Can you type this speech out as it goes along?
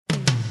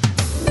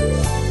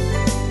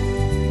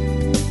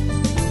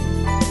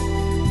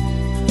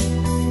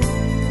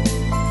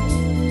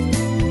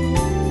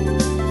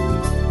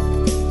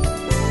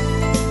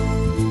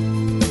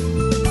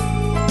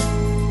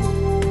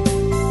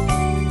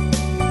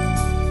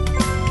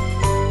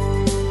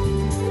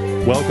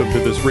Welcome to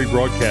this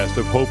rebroadcast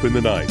of Hope in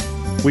the Night.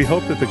 We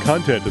hope that the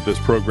content of this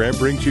program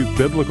brings you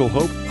biblical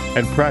hope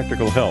and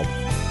practical help.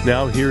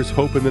 Now here's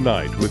Hope in the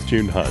Night with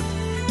June Hunt.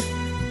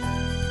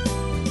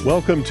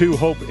 Welcome to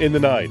Hope in the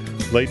Night,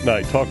 late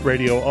night talk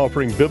radio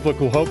offering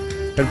biblical hope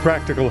and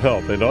practical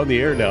help, and on the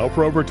air now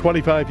for over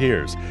 25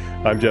 years.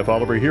 I'm Jeff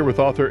Oliver here with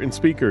author and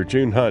speaker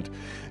June Hunt.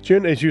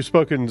 June, as you've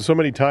spoken so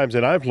many times,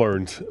 and I've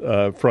learned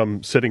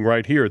from sitting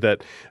right here,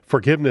 that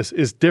forgiveness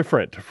is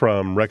different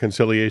from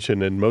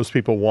reconciliation, and most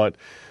people want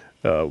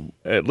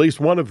at least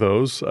one of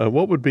those.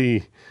 What would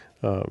be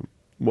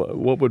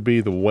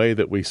the way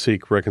that we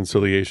seek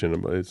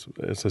reconciliation?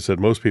 As I said,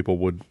 most people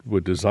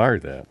would desire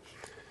that.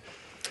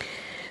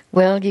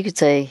 Well, you could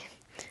say,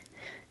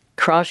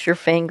 cross your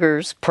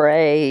fingers,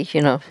 pray,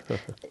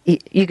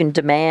 you can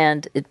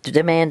demand.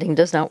 Demanding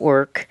does not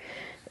work.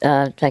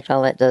 In fact,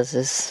 all that does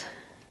is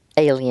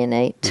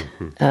alienate.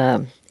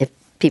 If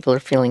people are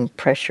feeling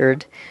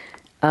pressured.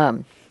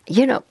 I'm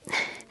going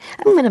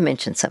to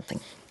mention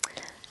something.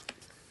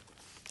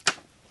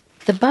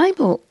 The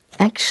Bible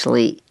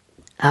actually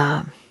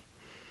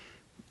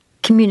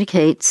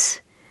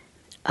communicates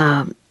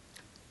a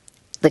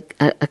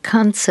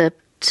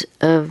concept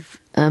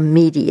of a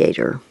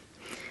mediator.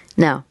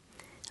 Now,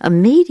 a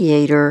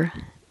mediator,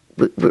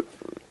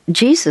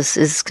 Jesus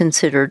is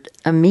considered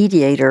a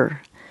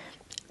mediator,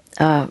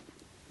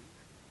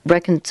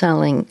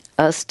 reconciling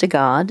us to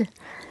God.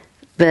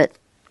 But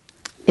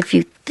if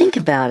you think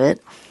about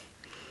it,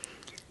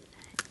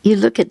 you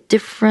look at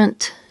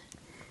different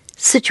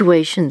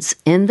situations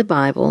in the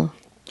Bible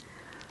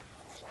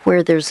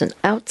where there's an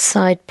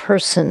outside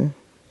person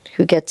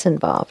who gets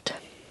involved.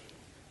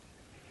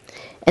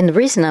 And the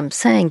reason I'm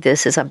saying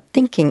this is I'm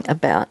thinking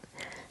about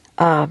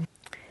a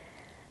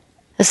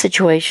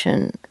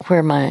situation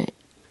where my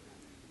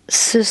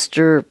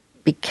sister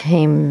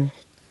became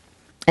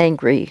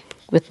angry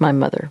with my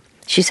mother.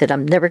 She said,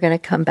 "I'm never going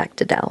to come back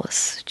to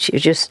Dallas."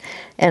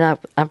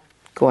 I'm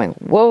going,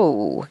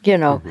 whoa,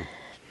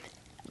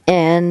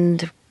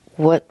 And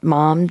what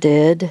Mom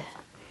did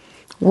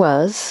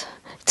was,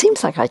 it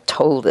seems like I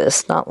told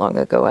this not long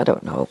ago, I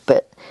don't know,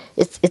 but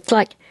it's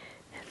like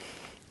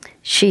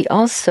she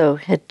also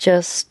had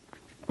just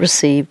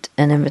received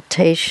an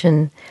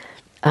invitation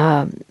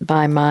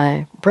by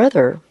my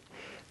brother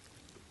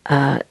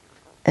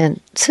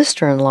and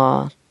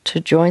sister-in-law to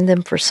join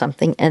them for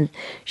something, and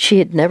she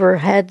had never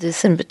had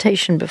this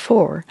invitation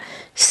before.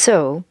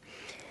 So,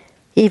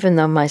 even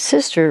though my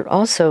sister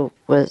also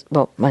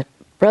my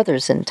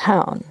brother's in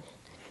town,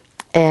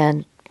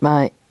 and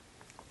my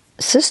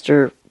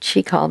sister,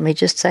 she called me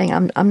just saying,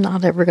 I'm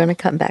not ever going to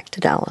come back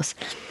to Dallas.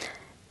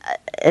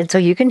 And so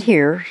you can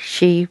hear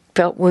she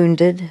felt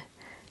wounded,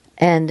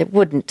 and it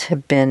wouldn't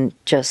have been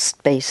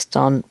just based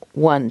on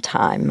one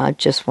time. I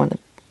just want to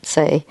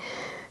say,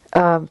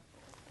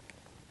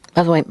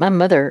 by the way, my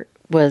mother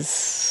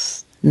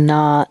was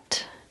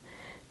not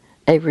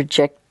a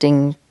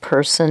rejecting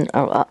person.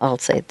 Or I'll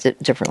say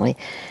it differently.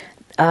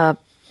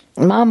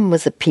 Mom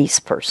was a peace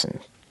person.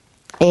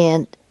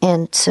 And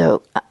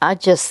so I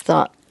just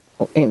thought,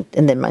 and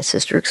then my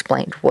sister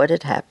explained what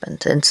had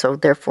happened. And so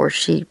therefore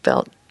she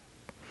felt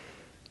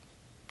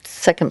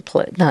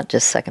not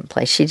just second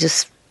place, she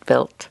just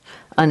felt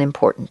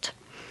unimportant.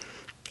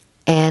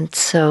 And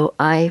so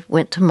I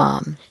went to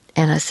Mom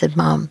and I said,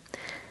 "Mom,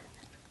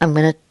 I'm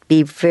going to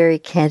be very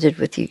candid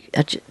with you.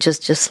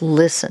 Just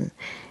listen."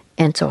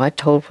 And so I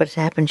told what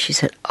had happened. She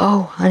said,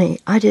 "Oh, honey,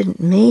 I didn't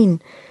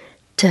mean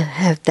to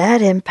have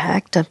that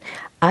impact.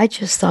 I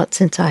just thought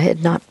since I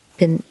had not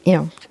been,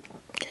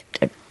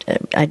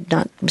 I'd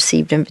not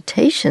received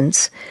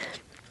invitations,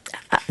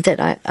 that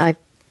I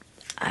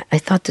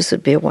thought this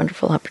would be a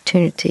wonderful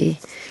opportunity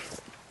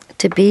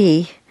to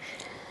be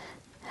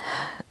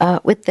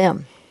with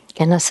them."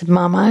 And I said,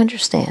 "Mom, I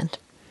understand.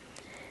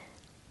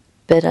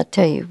 But I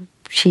tell you,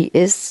 she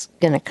is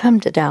going to come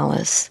to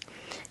Dallas,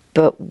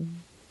 but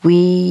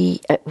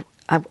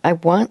I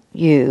want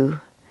you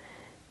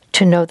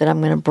to know that I'm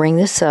going to bring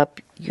this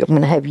up. I'm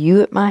going to have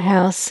you at my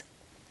house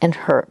and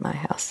her at my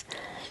house.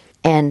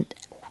 And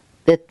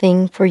the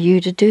thing for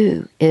you to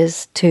do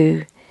is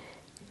to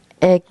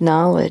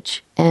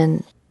acknowledge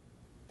and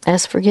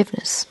ask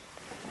forgiveness."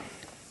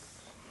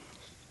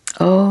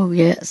 Oh,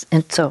 yes.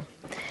 And so,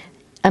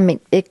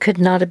 it could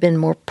not have been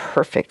more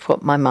perfect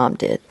what my mom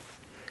did.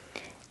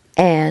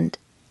 And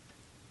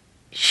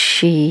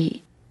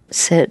she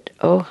said,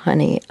 "Oh,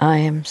 honey, I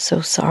am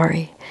so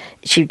sorry."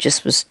 She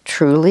just was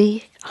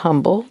truly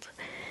humbled.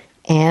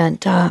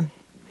 And now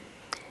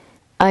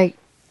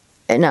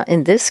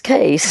in this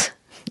case,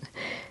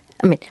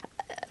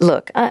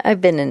 look,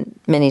 I've been in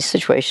many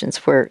situations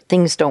where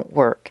things don't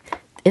work.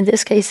 In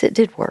this case, it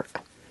did work.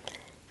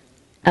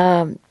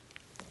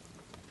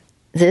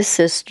 This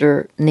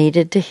sister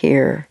needed to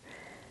hear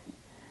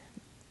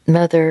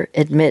Mother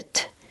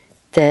admit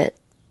that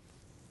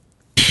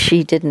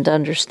she didn't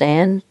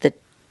understand, that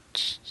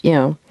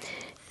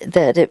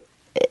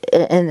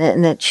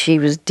and that she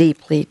was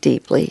deeply,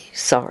 deeply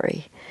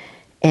sorry.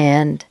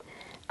 And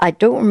I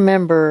don't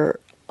remember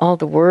all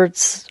the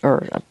words,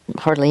 or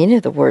hardly any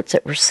of the words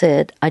that were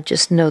said. I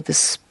just know the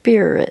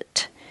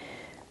spirit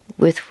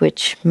with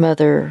which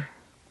Mother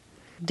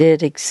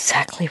did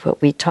exactly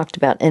what we talked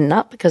about, and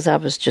not because I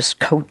was just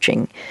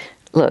coaching.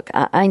 Look,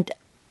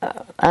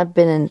 I've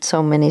been in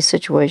so many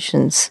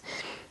situations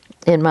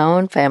in my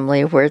own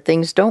family where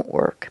things don't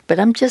work, but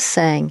I'm just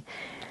saying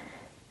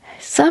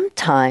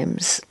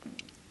sometimes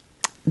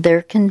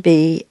there can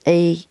be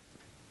a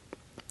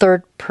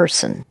third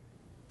person,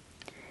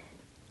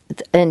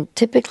 and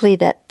typically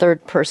that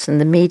third person,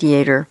 the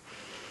mediator,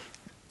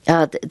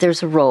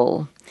 there's a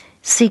role,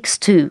 seeks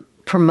to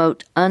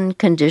promote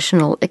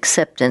unconditional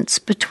acceptance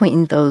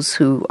between those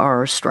who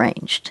are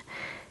estranged.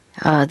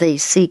 They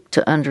seek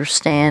to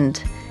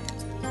understand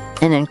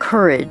and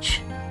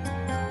encourage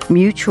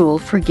mutual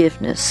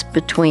forgiveness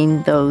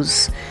between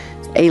those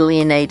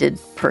alienated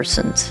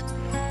persons.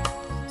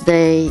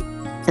 They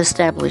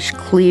establish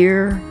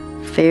clear,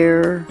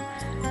 fair,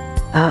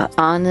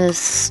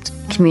 honest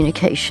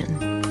communication,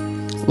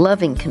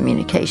 loving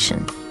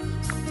communication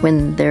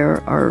when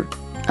there are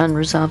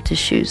unresolved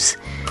issues.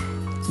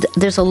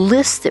 There's a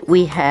list that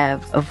we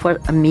have of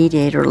what a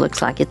mediator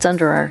looks like. It's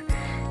in our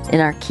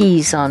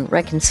keys on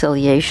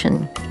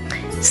reconciliation.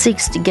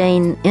 Seeks to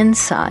gain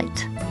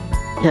insight,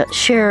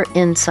 share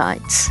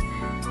insights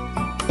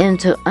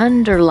into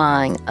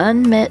underlying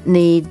unmet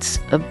needs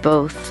of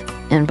both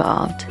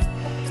involved.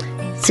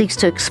 Seeks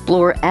to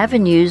explore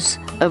avenues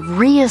of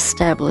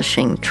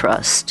reestablishing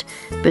trust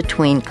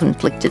between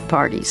conflicted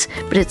parties,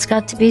 but it's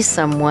got to be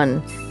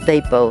someone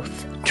they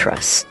both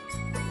trust.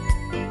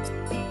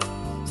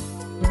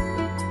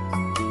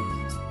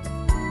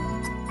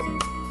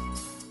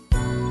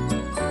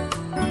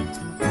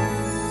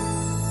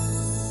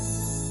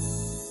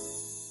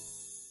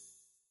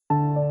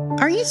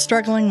 Are you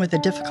struggling with a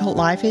difficult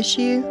life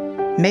issue?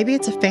 Maybe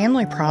it's a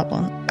family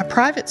problem, a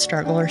private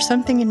struggle, or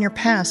something in your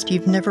past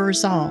you've never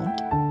resolved.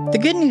 The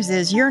good news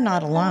is you're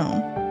not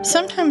alone.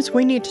 Sometimes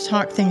we need to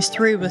talk things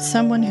through with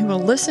someone who will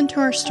listen to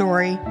our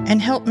story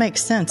and help make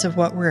sense of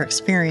what we're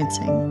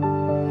experiencing.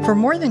 For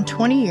more than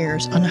 20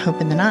 years on Hope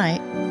in the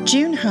Night,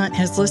 June Hunt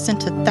has listened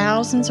to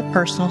thousands of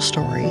personal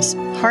stories,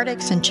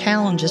 heartaches, and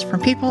challenges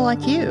from people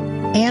like you,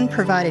 and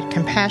provided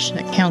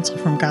compassionate counsel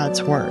from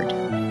God's Word.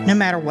 No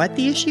matter what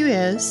the issue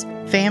is,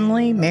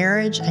 family,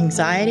 marriage,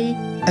 anxiety,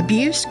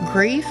 abuse,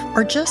 grief,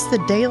 or just the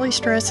daily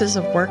stresses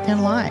of work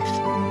and life,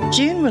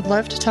 June would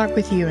love to talk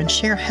with you and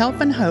share help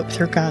and hope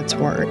through God's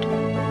Word.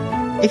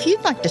 If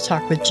you'd like to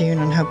talk with June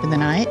on Hope in the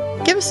Night,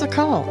 give us a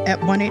call at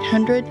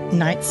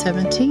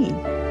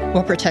 1-800-NIGHT-17.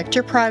 We'll protect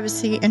your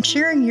privacy, and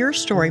sharing your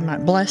story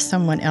might bless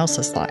someone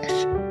else's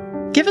life.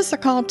 Give us a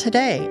call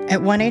today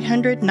at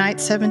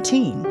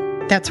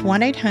 1-800-NIGHT-17. That's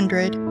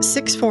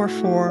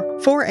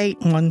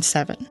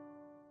 1-800-644-4817.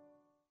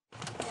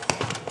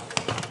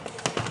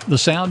 The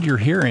sound you're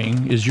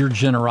hearing is your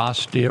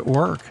generosity at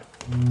work.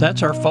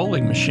 That's our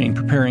folding machine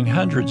preparing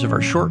hundreds of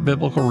our short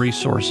biblical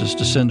resources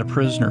to send to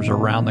prisoners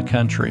around the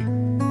country.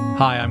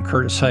 Hi, I'm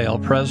Curtis Hale,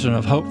 president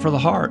of Hope for the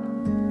Heart.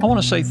 I want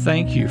to say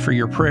thank you for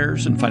your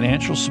prayers and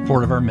financial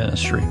support of our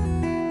ministry.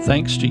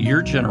 Thanks to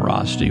your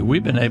generosity,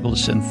 we've been able to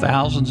send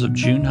thousands of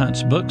June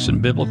Hunt's books and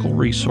biblical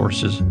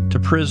resources to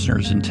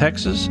prisoners in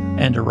Texas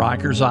and to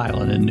Rikers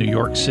Island in New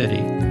York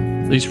City.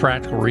 These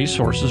practical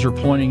resources are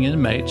pointing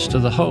inmates to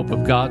the hope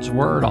of God's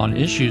Word on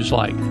issues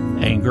like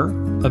anger,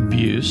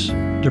 abuse,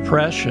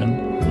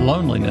 depression,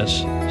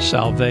 loneliness,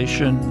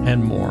 salvation,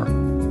 and more.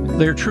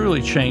 They're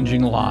truly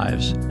changing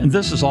lives, and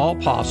this is all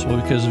possible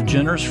because of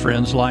generous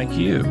friends like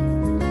you.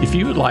 If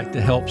you would like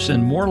to help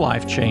send more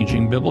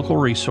life-changing biblical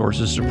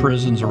resources to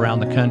prisons around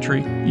the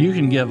country, you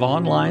can give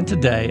online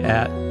today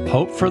at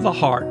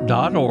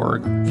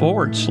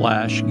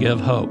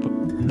hopefortheheart.org/give hope.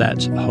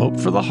 That's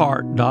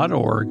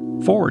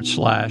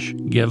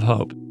hopefortheheart.org/give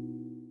hope.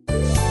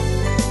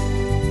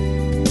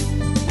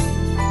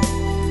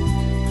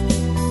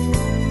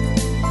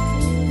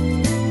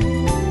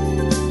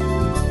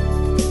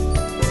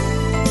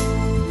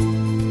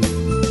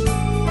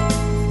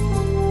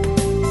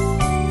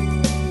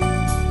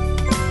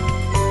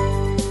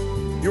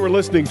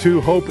 Listening to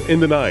Hope in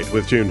the Night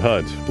with June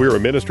Hunt. We're a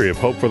ministry of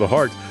Hope for the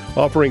Heart,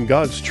 offering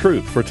God's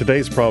truth for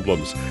today's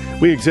problems.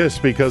 We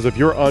exist because of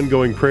your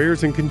ongoing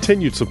prayers and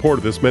continued support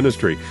of this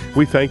ministry.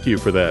 We thank you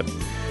for that.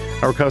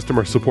 Our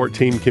customer support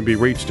team can be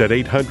reached at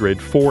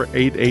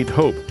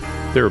 800-488-HOPE.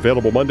 They're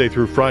available Monday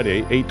through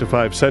Friday, 8 to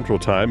 5 Central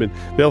Time, and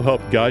they'll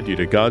help guide you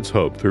to God's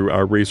hope through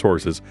our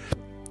resources.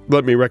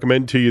 Let me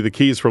recommend to you the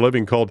Keys for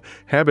Living called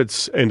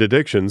Habits and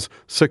Addictions,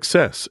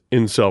 Success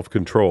in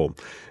Self-Control.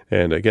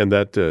 And again,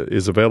 that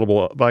is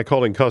available by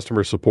calling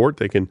customer support.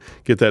 They can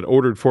get that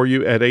ordered for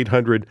you at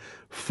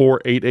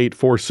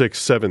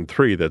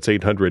 800-488-4673. That's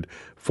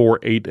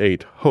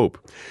 800-488-HOPE.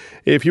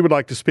 If you would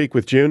like to speak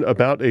with June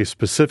about a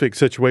specific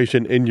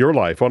situation in your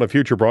life on a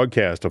future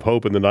broadcast of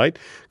Hope in the Night,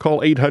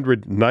 call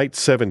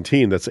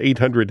 800-NIGHT-17. That's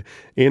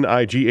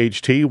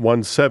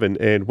 800-NIGHT-17.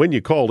 And when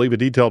you call, leave a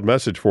detailed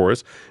message for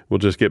us. We'll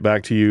just get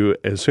back to you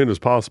as soon as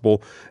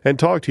possible and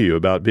talk to you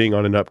about being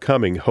on an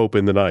upcoming Hope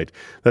in the Night.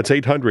 That's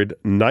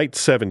 800-NIGHT-17. Night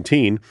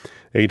 17,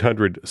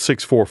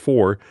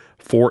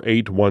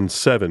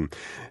 800-644-4817.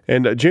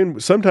 And June,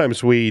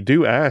 sometimes we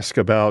do ask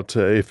about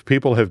if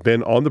people have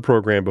been on the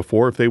program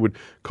before, if they would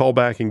call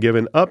back and give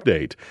an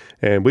update.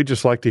 And we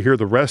just like to hear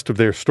the rest of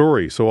their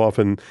story. So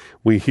often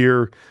we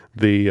hear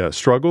the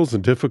struggles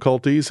and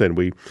difficulties, and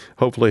we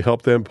hopefully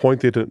help them, point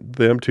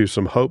them to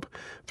some hope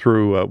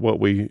through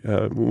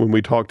when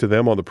we talk to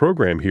them on the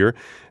program here.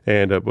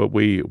 And but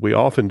we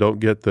often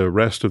don't get the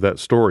rest of that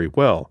story.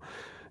 Well,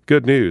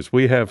 good news.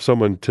 We have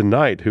someone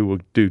tonight who will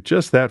do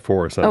just that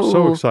for us. I'm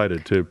so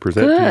excited to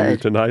present to you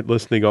tonight,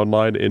 listening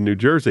online in New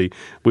Jersey.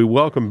 We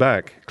welcome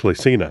back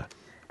Clesina.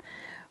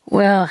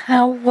 Well,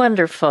 how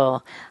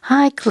wonderful.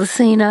 Hi,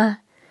 Clesina.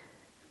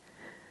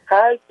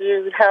 Hi,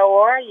 Jude. How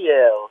are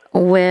you?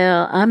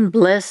 Well, I'm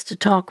blessed to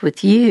talk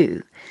with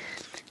you.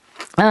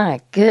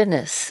 My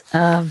goodness.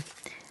 You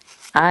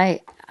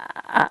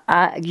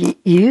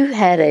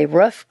had a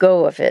rough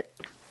go of it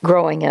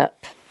growing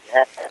up.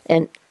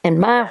 And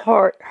my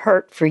heart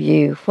hurt for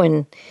you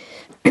when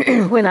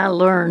when I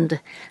learned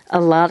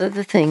a lot of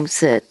the things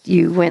that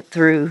you went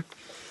through.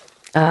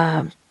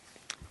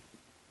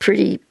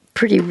 Pretty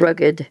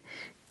rugged.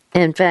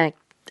 In fact,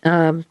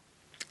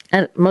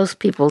 most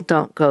people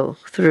don't go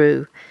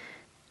through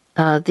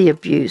the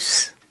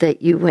abuse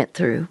that you went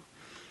through.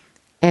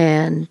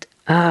 And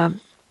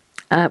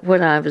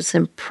what I was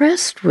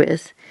impressed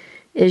with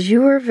is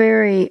you were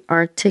very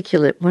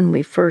articulate when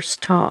we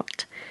first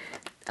talked.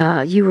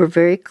 You were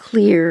very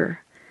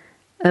clear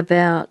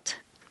about,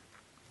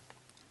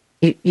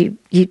 you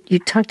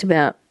talked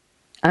about,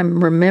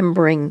 I'm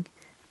remembering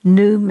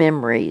new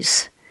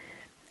memories.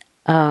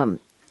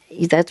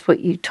 That's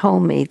what you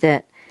told me,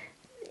 that,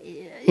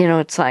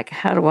 it's like,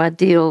 how do I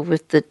deal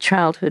with the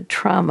childhood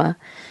trauma?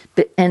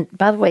 And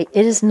by the way,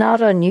 it is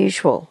not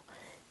unusual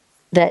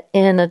that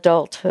in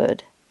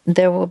adulthood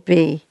there will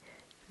be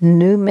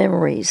new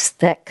memories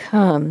that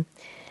come,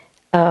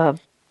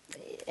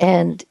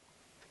 and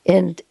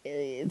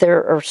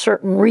there are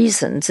certain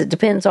reasons. It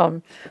depends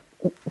on,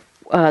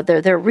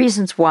 there are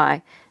reasons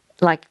why,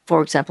 like,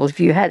 for example, if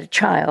you had a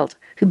child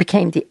who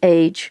became the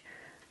age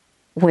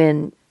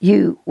when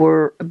you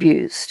were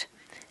abused,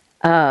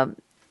 and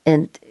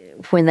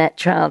when that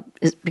child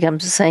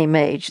becomes the same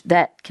age,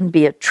 that can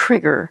be a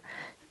trigger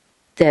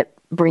that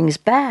brings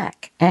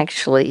back,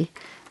 actually,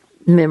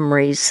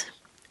 memories.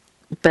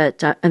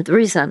 But and the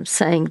reason I'm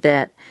saying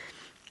that,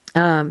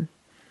 I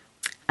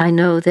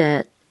know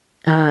that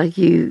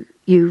you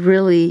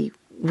really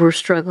were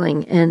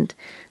struggling, and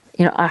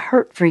I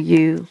hurt for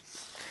you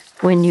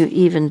when you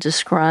even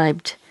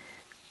described,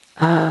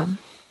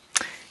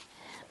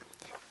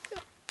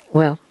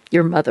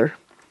 your mother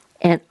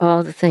and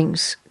all the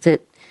things that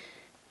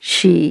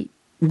she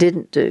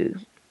didn't do,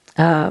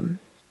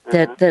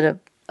 that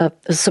a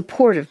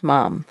supportive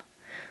mom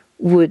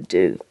would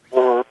do.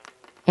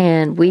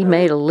 And we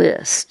made a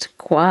list,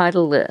 quite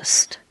a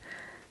list.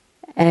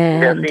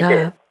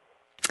 And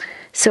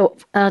so,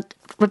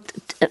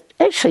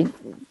 actually,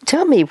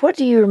 tell me, what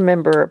do you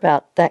remember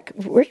about that?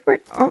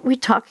 Aren't we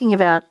talking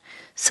about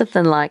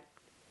something like,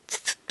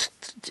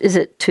 is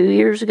it 2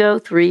 years ago,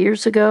 3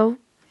 years ago?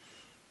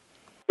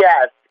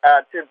 Yes.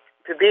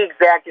 To be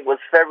exact, it was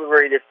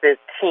February the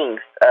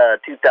 15th,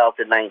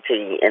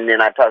 2019, and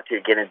then I talked to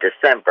you again in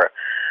December.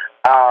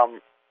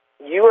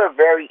 You were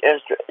very,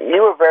 and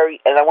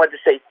I want to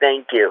say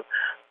thank you.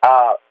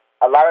 A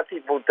lot of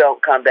people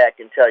don't come back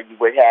and tell you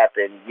what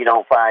happened. You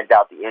don't find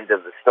out the end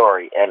of the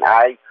story. And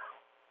I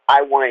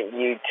wanted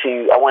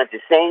to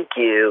thank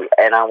you,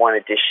 and I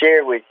wanted to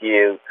share with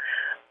you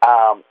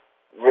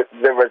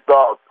the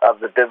results of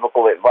the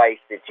biblical advice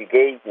that you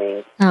gave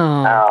me.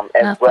 Oh, how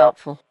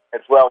thoughtful.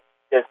 As well as,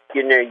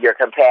 your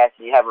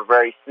compassion. You have a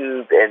very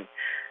soothed and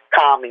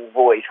calming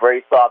voice,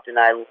 very soft. And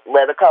I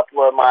let a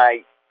couple of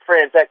my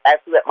friends,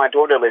 actually let my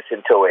daughter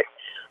listen to it.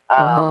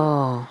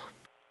 I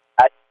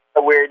don't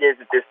know where it is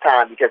at this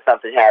time because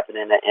something happened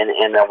and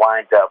I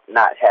wind up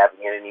not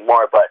having it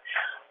anymore. But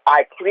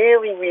I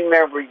clearly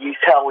remember you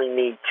telling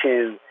me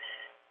to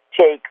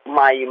take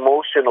my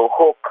emotional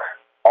hook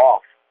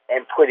off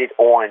and put it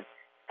on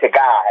to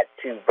God,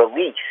 to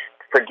release,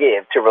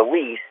 forgive, to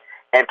release,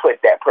 and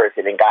put that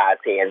person in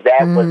God's hands.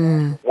 That was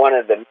one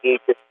of the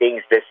major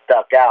things that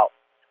stuck out.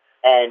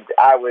 And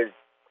I was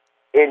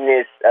in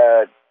this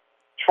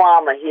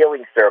trauma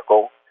healing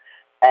circle,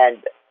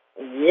 and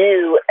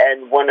you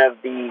and one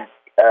of the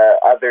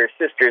other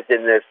sisters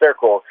in the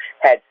circle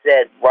had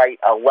said, write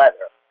a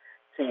letter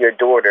to your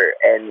daughter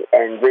and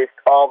list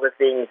all the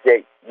things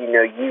that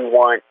you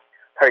want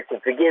her to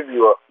forgive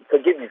you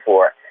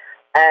for.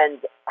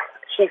 And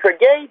she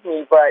forgave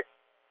me, but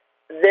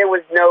there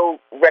was no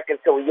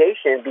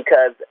reconciliation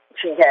because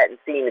she hadn't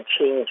seen a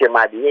change in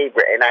my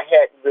behavior, and I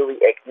hadn't really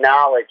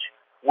acknowledged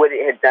what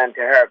it had done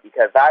to her,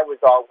 because I was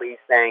always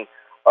saying,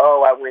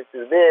 oh, I went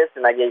through this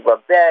and I gave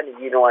up that and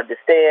you don't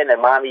understand, and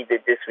mommy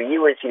did this for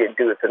you and she didn't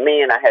do it for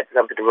me. And I had to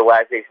come to the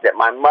realization that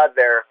my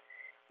mother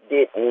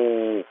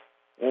didn't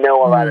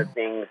know a lot of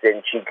things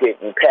and she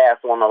couldn't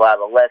pass on a lot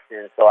of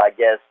lessons. So I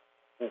guess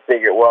He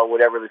figured, well,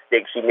 whatever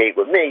mistake she made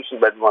with me, she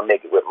wasn't going to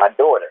make it with my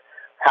daughter.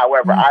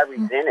 However, I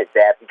resented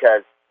that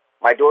because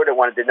my daughter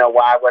wanted to know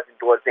why I wasn't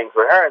doing things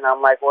with her. And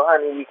I'm like, well,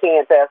 honey, you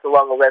can't pass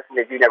along a lesson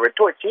if you never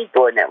taught. She's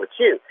doing that with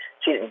you.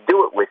 She didn't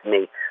do it with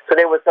me. So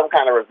there was some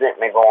kind of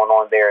resentment going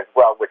on there as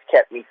well, which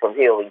kept me from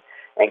healing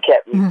and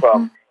kept me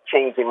from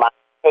changing my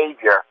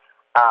behavior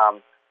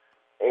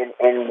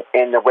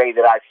in the way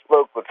that I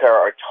spoke with her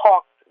or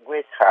talked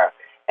with her.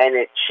 And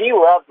she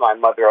loved my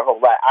mother a whole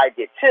lot. I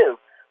did too.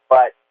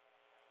 But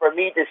for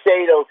me to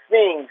say those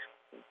things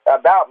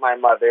about my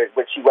mother,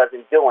 which she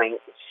wasn't doing,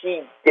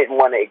 she didn't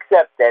want to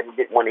accept that and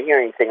didn't want to hear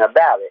anything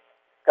about it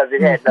because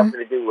it had nothing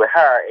to do with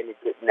her and it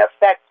didn't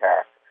affect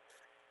her.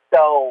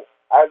 So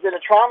I was in a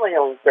trauma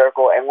healing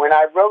circle, and when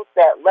I wrote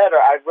that letter,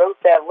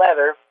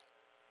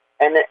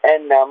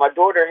 and my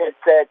daughter had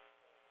said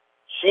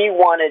she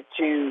wanted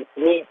to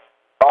meet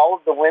all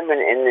of the women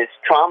in this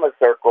trauma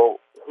circle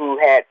who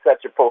had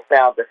such a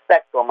profound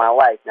effect on my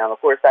life. Now, of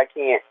course, I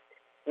can't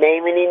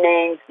name any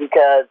names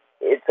because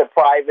it's a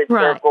private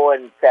circle,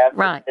 and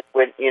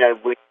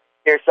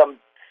there's some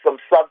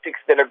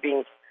subjects that are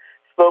being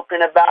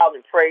spoken about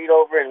and prayed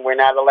over, and we're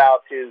not allowed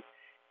to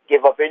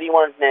give up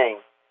anyone's name,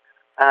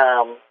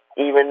 not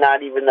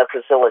even the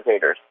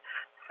facilitators.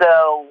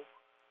 So,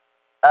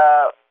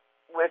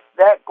 with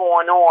that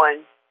going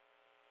on,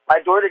 my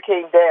daughter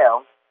came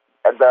down.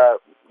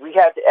 We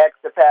had to ask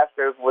the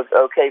pastor if it was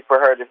okay for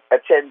her to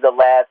attend the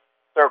last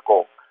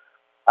circle.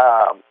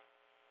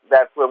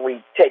 That's when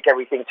we take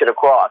everything to the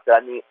cross. I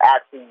mean,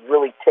 actually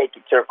really take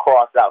it to the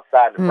cross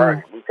outside and burn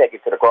it. We take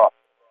it to the cross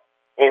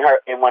in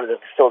one of the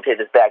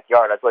facilitators'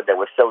 backyard. I thought that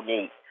was so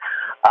neat.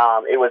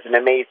 It was an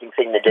amazing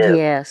thing to do.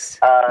 Yes.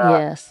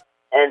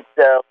 And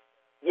so,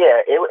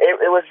 yeah, it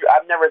was.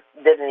 I've never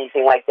did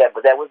anything like that,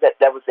 but that was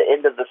the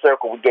end of the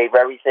circle. We gave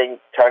everything,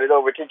 turned it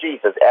over to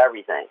Jesus,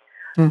 everything.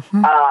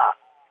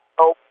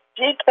 So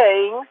she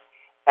came.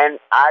 And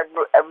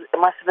it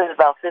must have been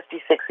about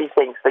 50, 60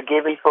 things.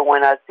 Forgive me for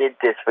when I did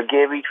this.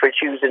 Forgive me for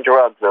choosing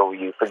drugs over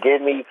you.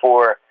 Forgive me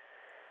for...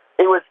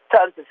 It was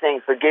tons of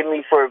things. Forgive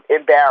me for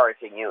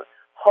embarrassing you.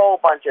 Whole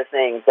bunch of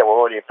things that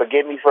were on there.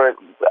 Forgive me for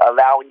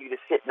allowing you to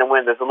sit in the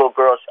window. As a little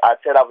girl, I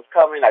said I was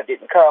coming. I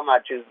didn't come. I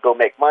chose to go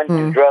make money,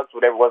 do drugs,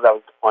 whatever it was I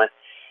was doing.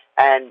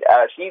 And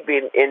she'd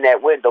been in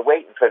that window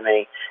waiting for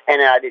me, and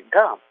then I didn't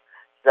come.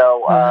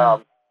 So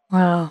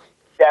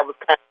that was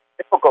kind of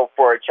difficult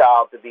for a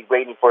child to be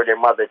waiting for their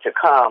mother to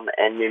come,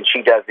 and then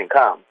she doesn't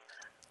come.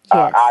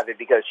 Either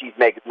because she's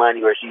making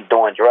money or she's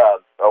doing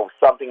drugs or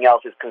something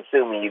else is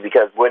consuming you,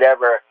 because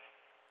whatever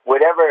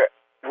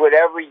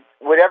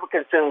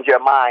consumes your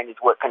mind is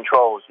what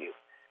controls you.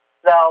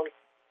 So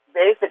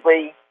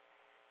basically,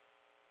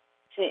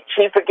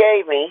 she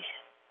forgave me,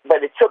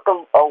 but it took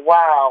a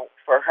while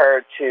for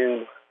her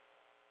to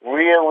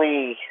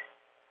really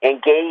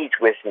engage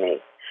with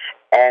me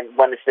and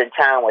want to spend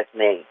time with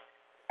me.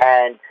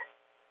 And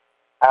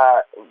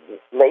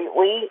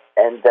lately,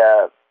 and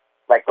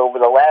like over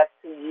the last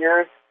 3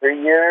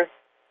 years,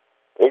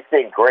 it's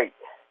been great.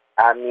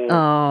 I mean,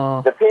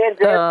 the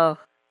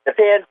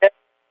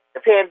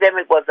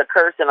pandemic was a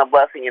curse and a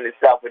blessing in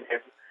itself, and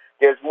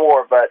there's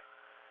more, but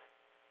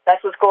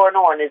that's what's going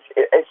on.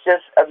 It's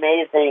just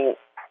amazing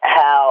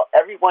how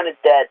everyone at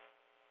that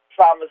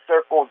trauma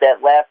circle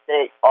that last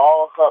day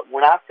all hugged.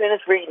 When I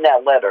finished reading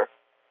that letter,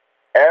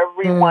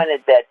 everyone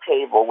at that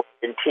table was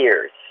in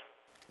tears.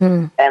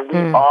 And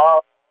we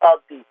all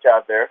hugged each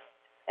other,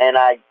 and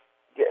I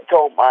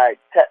told my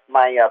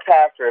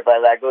pastor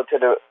about it. I go to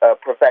the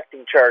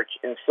Perfecting Church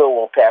in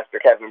Sewell, Pastor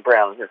Kevin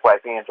Brown and his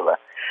wife Angela,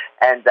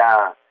 and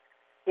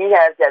he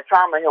has that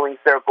trauma healing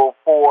circle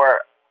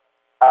for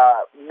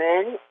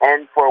men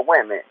and for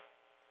women.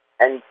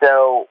 And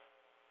so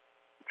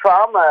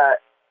trauma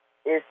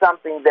is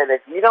something that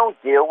if you don't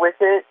deal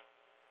with it,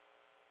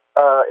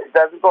 it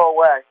doesn't go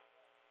away.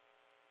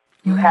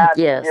 You have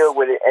to deal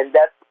with it, and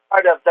that's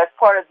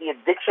part of the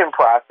addiction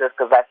process,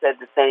 because I said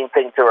the same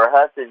thing to her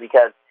husband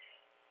because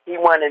he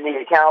wanted me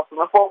to counsel him.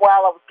 And for a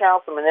while I was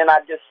counseling, and then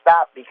I just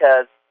stopped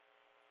because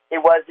he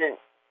wasn't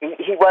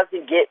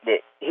getting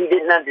it. He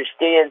didn't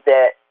understand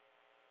that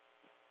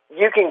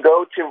you can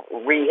go to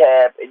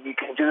rehab and you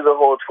can do the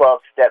whole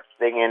 12 steps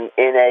thing in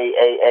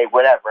AA,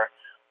 whatever.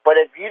 But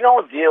if you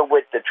don't deal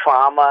with the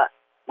trauma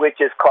which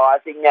is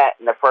causing that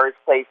in the first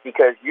place,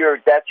 because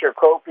that's your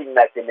coping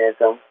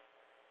mechanism,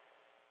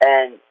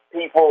 and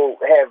people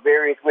have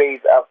various ways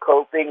of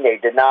coping. They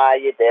deny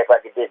it. They act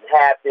like it didn't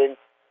happen.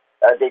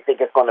 They think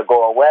it's going to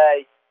go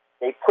away.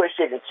 They push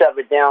it and shove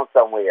it down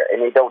somewhere,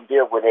 and they don't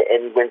deal with it.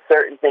 And when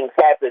certain things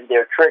happen,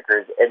 they're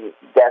triggers, and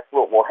that's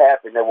what will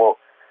happen. The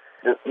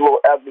little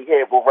ugly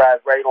head will rise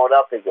right on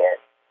up again.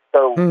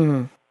 So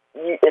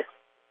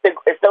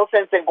it's no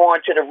sense in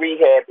going to the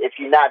rehab if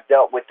you've not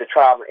dealt with the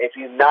trauma, if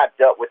you've not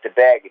dealt with the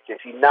baggage,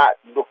 if you've not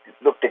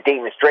looked the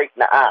demon straight in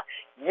the eye.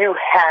 You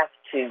have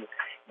to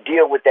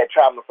deal with that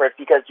trauma first,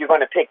 because you're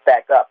going to pick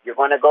back up. You're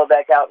going to go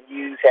back out and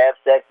use, have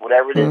sex,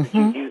 whatever it is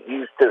that you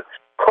used to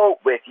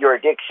cope with your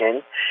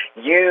addiction.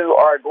 You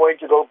are going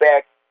to go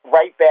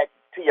right back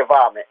to your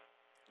vomit,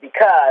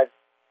 because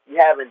you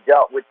haven't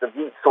dealt with the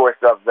root source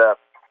of the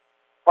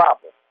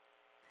problem.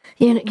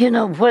 You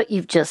know what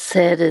you've just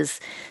said is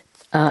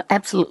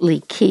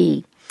absolutely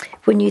key.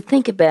 When you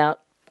think about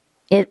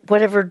it,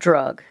 whatever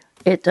drug,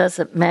 it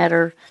doesn't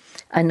matter.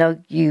 I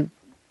know you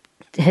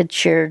had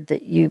shared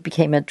that you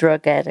became a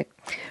drug addict.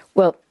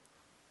 Well,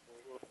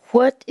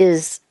 what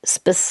is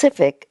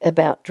specific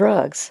about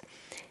drugs?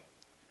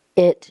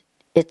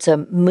 It's a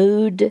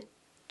mood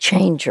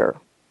changer.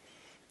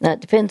 Now,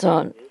 it depends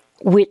on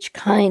which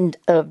kind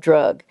of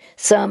drug.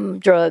 Some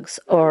drugs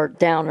are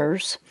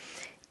downers,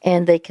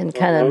 and they can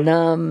kind of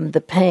numb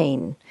the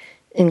pain,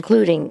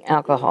 including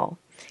alcohol,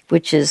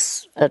 which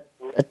is a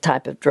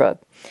type of drug.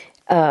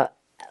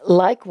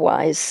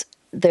 Likewise,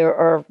 there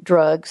are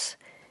drugs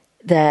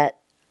that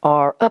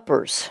are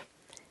uppers.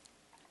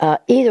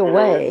 Either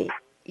way,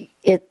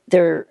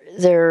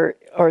 there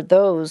are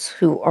those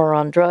who are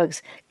on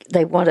drugs.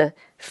 They want to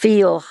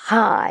feel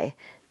high.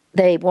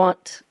 They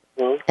want,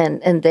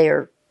 and they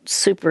are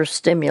super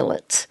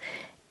stimulants.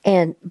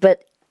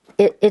 But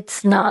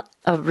it's not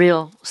a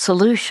real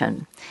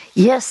solution.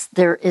 Yes,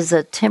 there is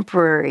a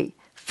temporary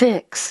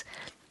fix,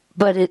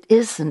 but it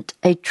isn't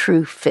a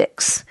true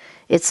fix.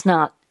 It's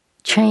not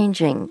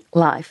changing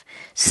life.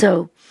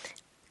 So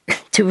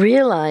to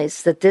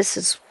realize that this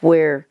is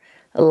where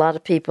a lot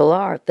of people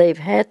are, they've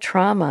had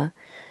trauma,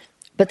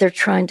 but they're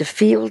trying to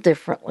feel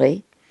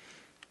differently.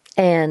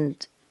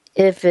 And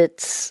if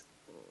it's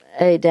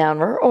a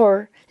downer,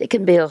 or it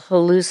can be a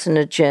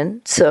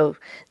hallucinogen. So,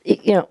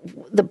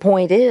 the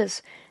point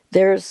is,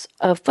 there's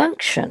a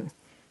function.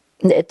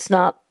 It's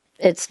not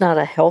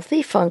a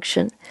healthy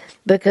function,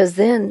 because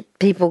then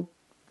people,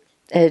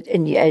 and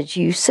as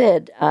you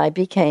said, I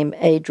became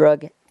a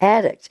drug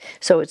addict.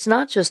 So it's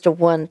not just a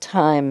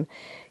one-time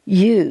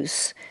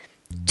use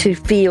to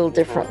feel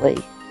differently.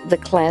 The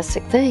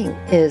classic thing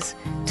is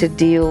to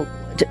do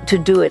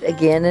it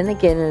again and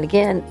again and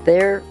again.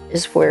 There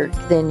is where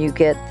then you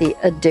get the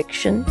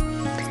addiction.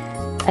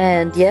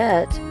 And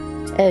yet,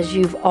 as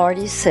you've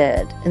already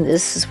said, and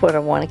this is what I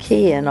want to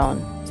key in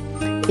on,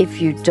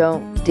 if you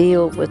don't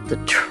deal with the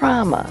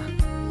trauma,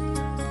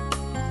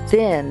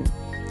 then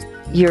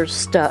you're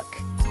stuck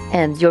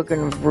and you're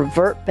going to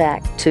revert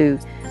back to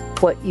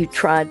what you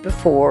tried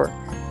before,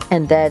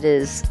 and that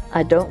is,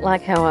 I don't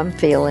like how I'm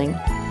feeling,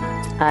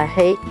 I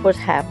hate what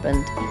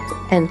happened,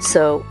 and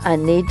so I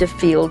need to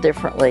feel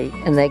differently.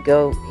 And they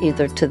go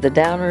either to the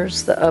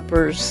downers, the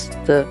uppers,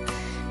 the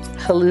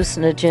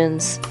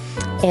hallucinogens,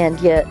 and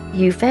yet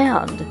you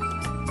found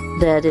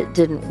that it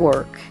didn't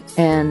work.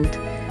 And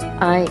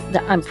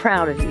I'm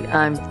proud of you.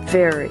 I'm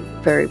very,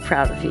 very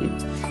proud of you,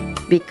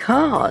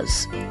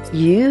 because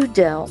you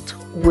dealt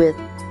with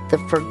the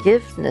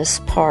forgiveness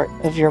part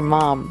of your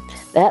mom.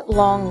 That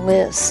long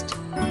list.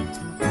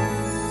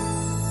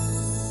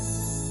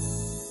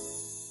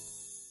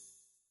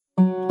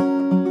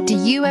 Do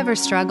you ever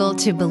struggle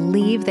to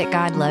believe that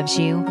God loves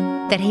you,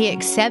 that He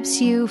accepts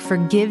you,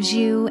 forgives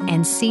you,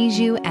 and sees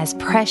you as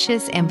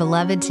precious and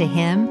beloved to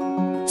Him?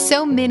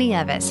 So many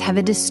of us have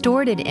a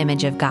distorted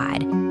image of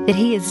God, that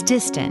He is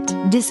distant,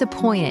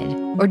 disappointed,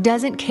 or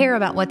doesn't care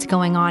about what's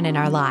going on in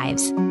our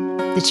lives.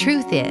 The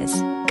truth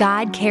is,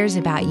 God cares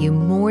about you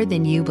more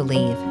than you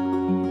believe.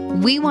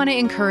 We want to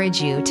encourage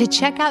you to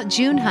check out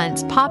June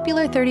Hunt's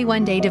popular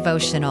 31-day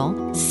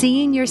devotional,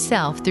 Seeing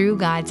Yourself Through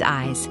God's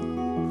Eyes.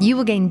 You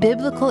will gain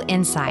biblical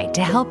insight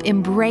to help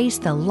embrace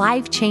the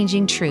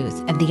life-changing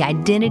truth of the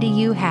identity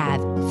you have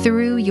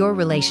through your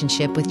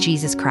relationship with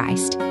Jesus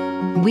Christ.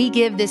 We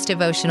give this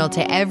devotional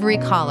to every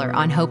caller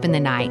on Hope in the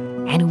Night,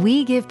 and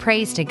we give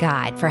praise to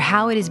God for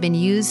how it has been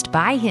used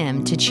by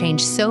Him to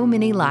change so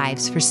many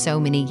lives for so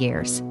many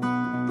years.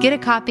 Get a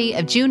copy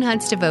of June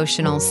Hunt's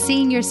devotional,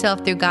 Seeing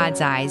Yourself Through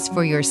God's Eyes,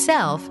 for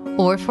yourself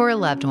or for a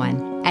loved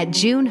one at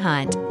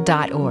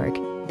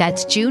junehunt.org.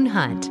 That's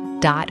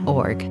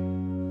junehunt.org.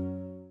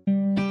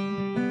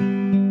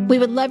 We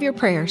would love your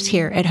prayers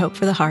here at Hope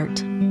for the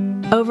Heart.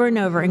 Over and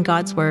over in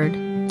God's Word,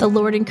 the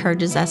Lord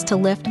encourages us to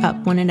lift up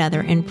one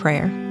another in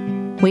prayer.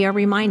 We are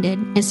reminded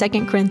in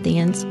 2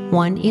 Corinthians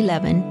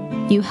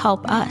 1:11, you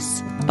help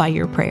us by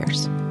your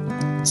prayers.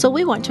 So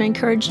we want to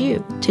encourage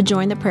you to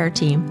join the prayer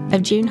team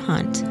of June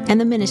Hunt and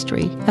the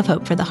ministry of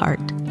Hope for the Heart.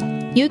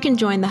 You can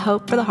join the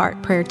Hope for the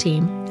Heart prayer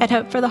team at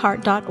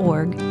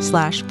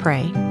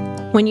hopefortheheart.org/pray.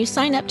 When you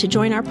sign up to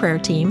join our prayer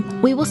team,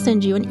 we will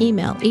send you an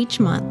email each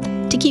month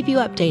to keep you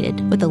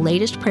updated with the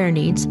latest prayer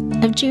needs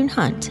of June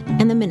Hunt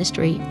and the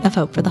ministry of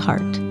Hope for the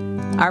Heart.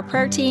 Our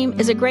prayer team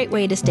is a great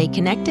way to stay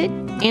connected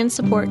and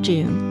support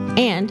June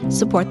and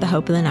support the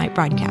Hope of the Night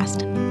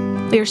broadcast.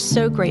 We are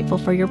so grateful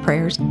for your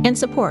prayers and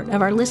support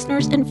of our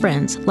listeners and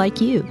friends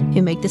like you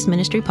who make this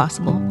ministry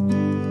possible.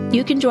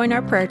 You can join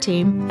our prayer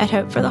team at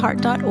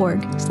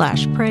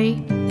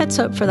hopefortheheart.org/pray. That's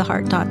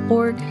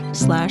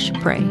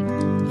hopefortheheart.org/pray.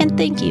 And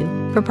thank you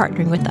for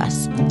partnering with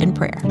us in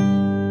prayer.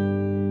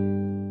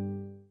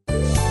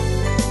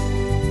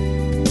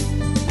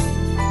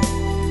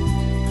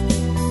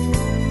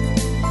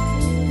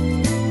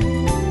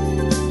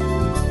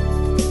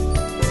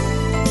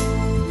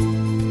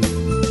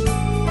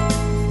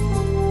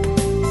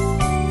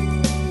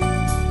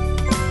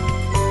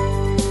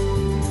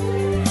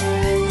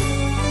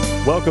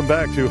 Welcome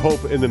back to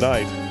Hope in the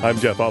Night. I'm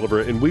Jeff Oliver,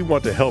 and we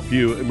want to help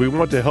you, and we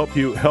want to help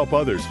you help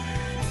others.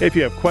 If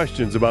you have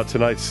questions about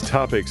tonight's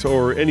topics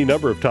or any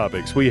number of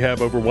topics, we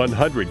have over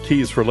 100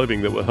 keys for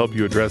living that will help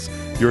you address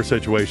your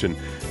situation.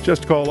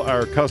 Just call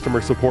our customer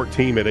support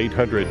team at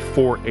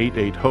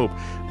 800-488-HOPE.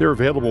 They're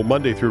available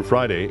Monday through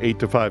Friday, 8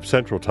 to 5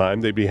 Central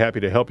Time. They'd be happy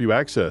to help you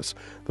access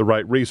the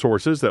right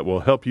resources that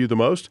will help you the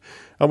most.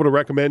 I want to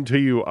recommend to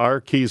you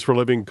our Keys for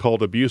Living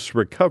called Abuse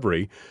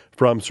Recovery,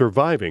 From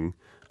Surviving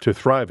to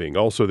Thriving.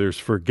 Also, there's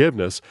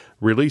Forgiveness.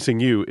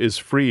 Releasing You is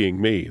Freeing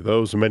Me.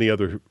 Those and many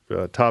other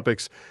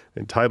topics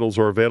and titles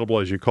are available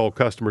as you call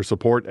customer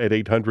support at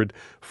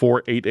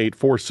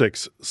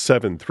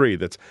 800-488-4673.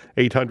 That's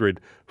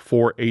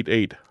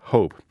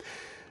 800-488-HOPE.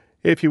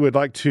 If you would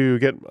like to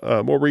get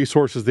more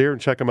resources there and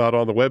check them out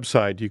on the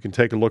website, you can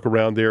take a look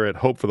around there at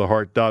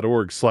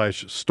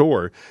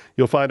hopefortheheart.org/store.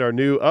 You'll find our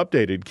new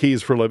updated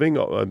Keys for Living.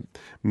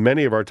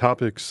 Many of our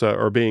topics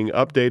are being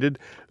updated,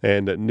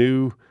 and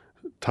new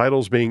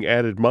titles being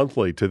added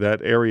monthly to that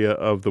area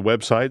of the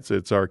websites.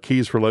 It's our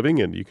Keys for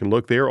Living, and you can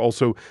look there.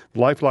 Also,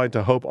 Lifeline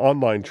to Hope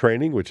online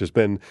training, which has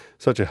been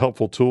such a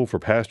helpful tool for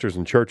pastors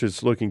and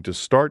churches looking to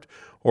start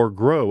or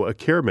grow a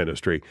care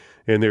ministry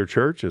in their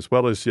church, as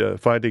well as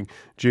finding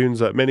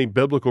June's many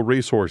biblical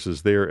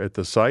resources there at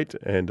the site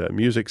and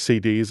music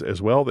CDs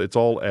as well. It's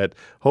all at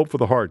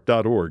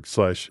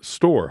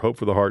hopefortheheart.org/store,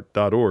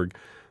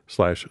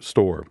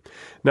 hopefortheheart.org/store.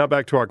 Now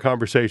back to our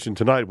conversation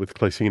tonight with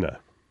Clesina.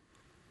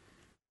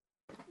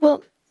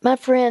 Well, my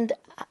friend,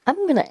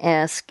 I'm going to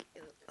ask,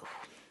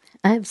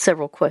 I have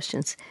several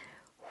questions.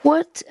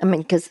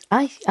 Because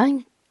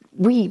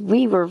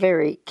we were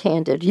very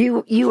candid.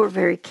 You were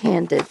very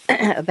candid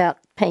about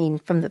pain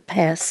from the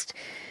past,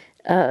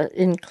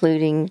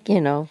 including,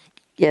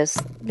 yes,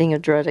 being a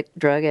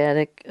drug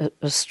addict,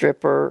 a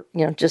stripper,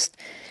 you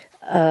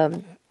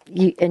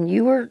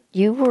were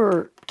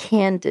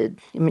candid.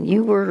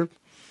 You were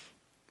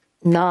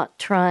not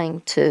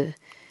trying to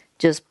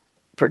just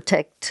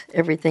protect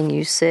everything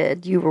you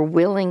said. You were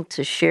willing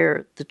to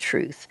share the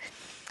truth,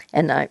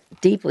 and I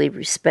deeply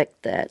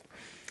respect that.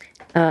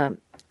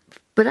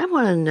 But I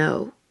want to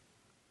know,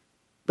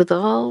 with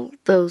all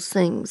those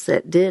things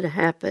that did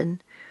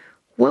happen,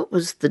 what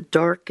was the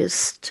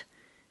darkest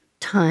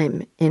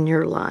time in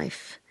your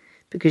life?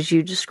 Because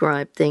you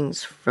described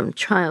things from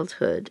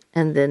childhood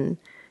and then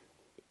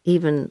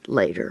even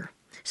later.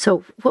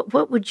 So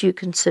what would you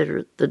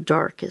consider the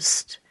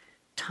darkest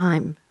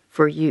time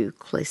for you,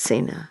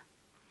 Clesina?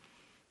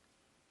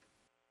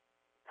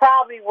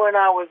 Probably when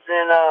I was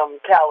in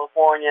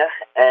California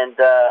and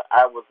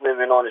I was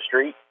living on the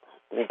street,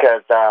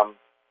 because I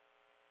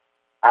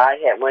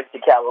had went to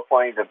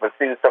California to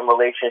pursue some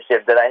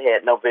relationship that I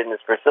had no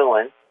business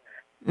pursuing.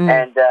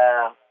 And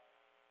I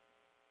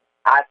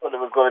thought it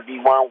was going to be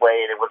one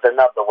way, and it was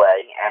another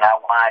way, and I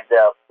wound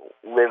up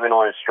living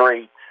on the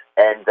streets.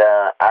 And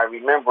I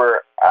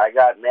remember I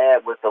got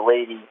mad with a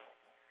lady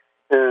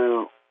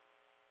who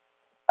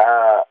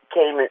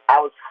came in. I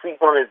was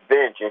sleeping on this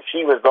bench, and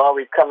she was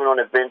always coming on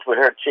the bench with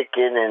her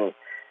chicken and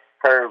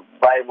her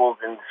Bibles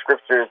and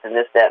scriptures and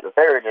this, that, and the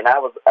third. And I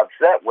was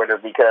upset with her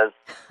because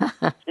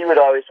she would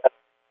always talk to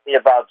me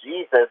about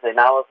Jesus. And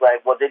I was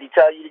like, well, did he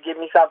tell you to give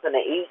me something to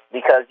eat?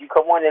 Because you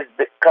come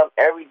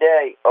every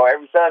day or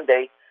every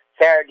Sunday,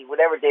 Saturday,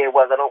 whatever day it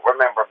was, I don't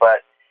remember.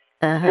 But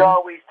she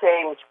always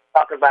came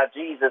talking about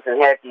Jesus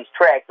and had these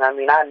tracts. I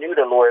mean, I knew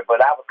the Lord,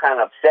 but I was kind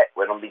of upset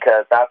with him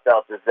because I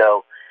felt as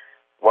though,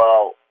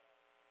 well,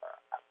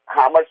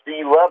 how much do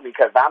you love me?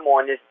 Because I'm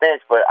on this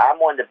bench, but I'm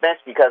on the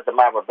bench because of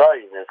my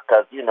rebelliousness.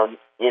 Because you know,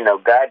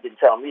 God didn't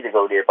tell me to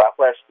go there, but I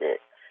flesh did.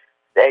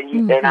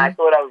 And and I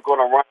thought I was going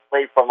to run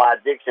away from my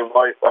addiction.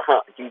 Well,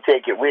 you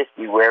take it with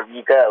you wherever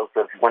you go.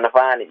 So if you want to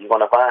find it, you're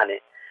going to find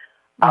it.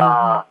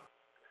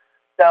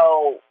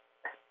 So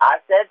I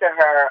said to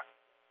her,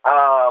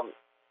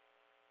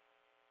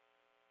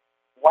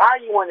 "Why are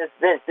you on this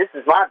bench? This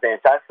is my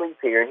bench. I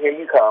sleep here, and here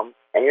you come,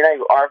 and you're not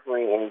even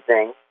offering me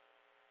anything."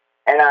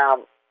 And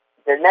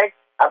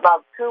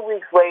about 2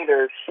 weeks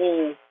later,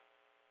 she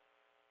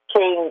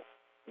came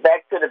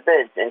back to the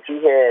bench, and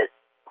she had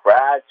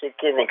fried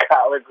chicken and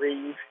collard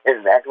greens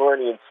and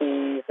macaroni and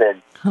cheese,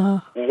 and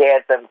she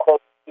had some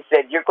clothes. She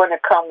said, "You're going to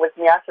come with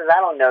me?" I said, "I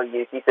don't know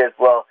you." She says,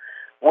 "Well,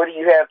 what do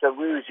you have to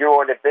lose? You're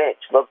on the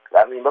bench. Look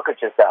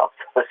at yourself."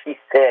 So she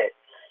said,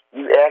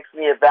 "You asked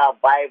me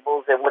about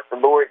Bibles and what the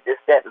Lord, this,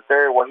 that, and the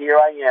third. Well, here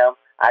I am.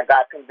 I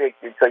got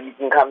convicted, so you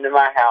can come to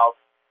my house."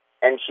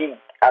 And she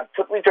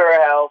took me to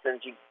her house,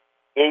 and she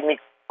gave me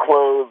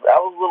clothes. I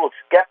was a little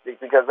skeptic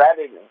because I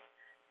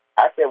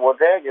said, well,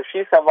 dang, if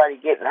she's somebody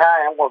getting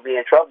high, I'm going to be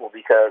in trouble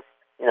because,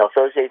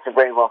 association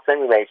brings on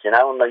simulation. I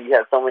don't know, you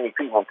have so many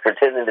people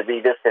pretending to be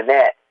this and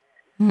that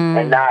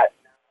and not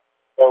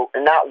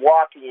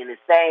walking and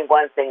saying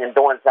one thing and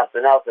doing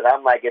something else. And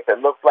I'm like, if it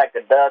looks like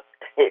a duck,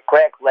 it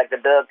cracks like a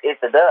duck,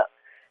 it's a duck.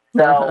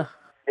 So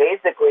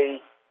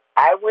basically,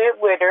 I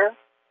went with her,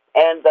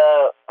 and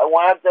I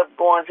wound up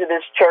going to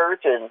this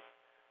church, and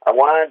I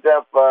wound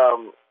up,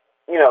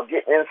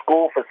 getting in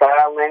school for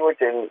sign language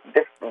and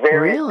just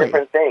various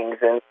different things.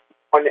 And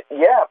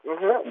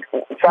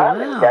sign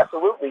language,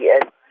 absolutely.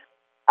 And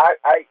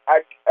I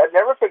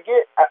never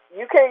forget,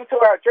 you came to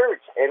our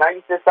church, and I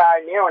used to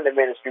sign there on the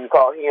ministry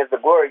called Hands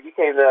of Glory. You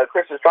came to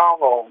Christian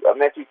Stronghold. I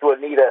met you through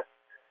Anita.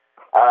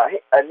 I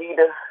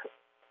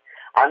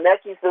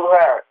met you through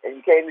her, and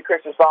you came to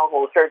Christian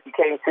Stronghold Church. You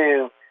came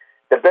to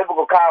the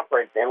Biblical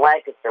Conference in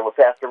Lancaster with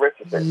Pastor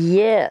Richardson.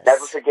 Yes.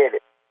 Never forget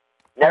it.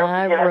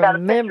 I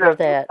remember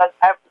that. I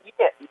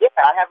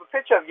have a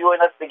picture of you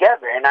and us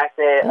together, and I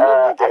said,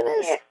 oh, my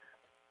goodness.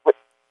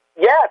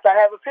 Yes, I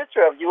have a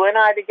picture of you and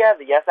I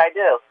together. Yes, I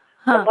do.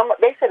 Huh.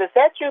 They said, is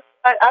that you?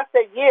 I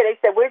said, yeah. They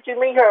said, where'd you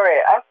meet her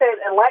at? I said,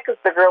 in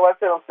Lancaster, girl. I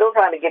said, I'm still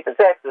trying to get to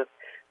Texas.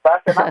 So I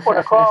said, I'm going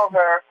to call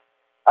her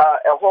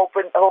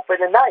hoping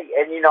tonight.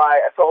 And,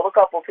 I told a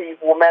couple of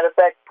people, matter of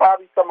fact,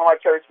 probably some of my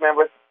church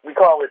members, we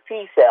call it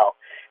P-Cell.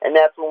 And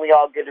that's when we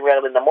all get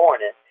around in the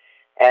morning.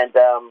 And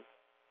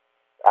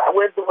I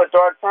went through a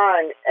dark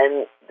time,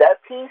 and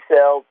that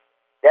P-Cell,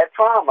 that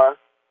trauma,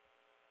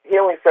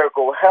 healing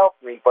circle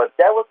helped me. But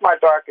that was my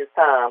darkest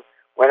time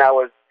when I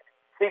was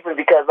sleeping,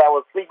 because I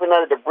was sleeping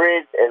under the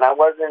bridge, and I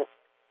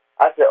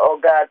said, oh,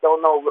 God,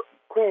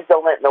 please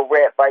don't let no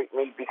rat bite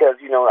me, because,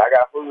 I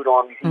got food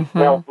on me, you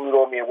smell food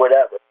on me or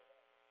whatever.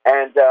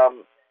 And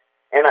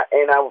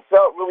I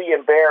felt really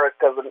embarrassed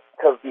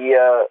because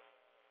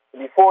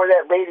before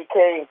that lady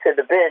came to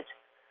the bench,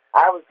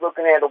 I was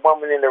looking at a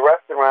woman in the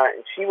restaurant,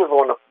 and she was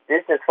on a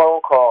business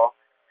phone call,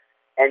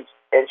 and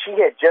she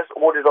had just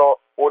ordered a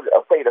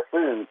plate of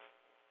food,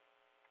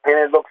 and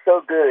it looked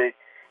so good.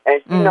 And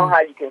you know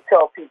how you can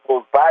tell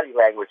people's body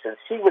language, and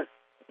she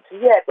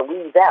had to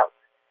leave out,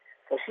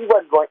 so she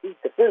wasn't going to eat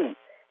the food.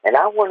 And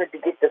I wanted to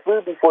get the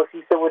food before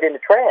she threw it in the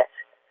trash.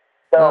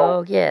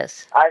 So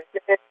yes. I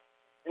said,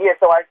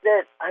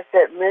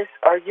 Miss,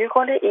 are you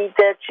going to eat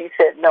that? She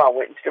said, no. I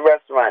went into the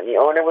restaurant, and the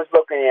owner was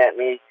looking at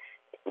me,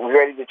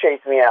 ready to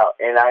chase me out.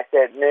 And I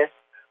said, Miss,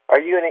 are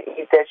you going to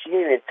eat that? She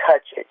didn't even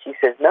touch it. She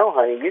said, no,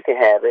 honey, you can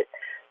have it.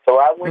 So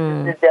I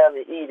went to sit down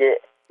and eat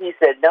it. He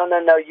said, no,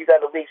 you got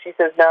to leave. She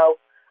says, no,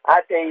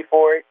 I pay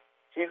for it.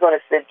 She's going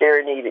to sit there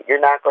and eat it. You're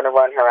not going to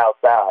run her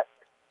outside.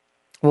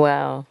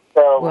 Wow.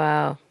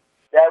 Wow.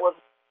 That was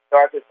the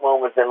darkest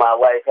moments in my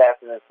life,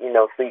 having to,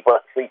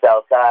 sleep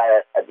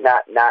outside,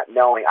 not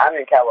knowing. I'm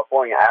in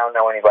California. I don't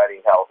know anybody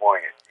in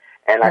California.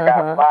 And I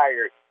got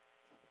fired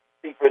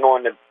sleeping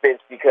on the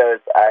bench because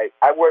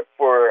I work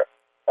for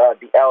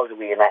the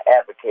elderly, and I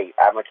advocate.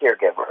 I'm a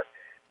caregiver.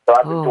 So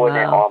I've been doing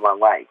that all my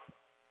life.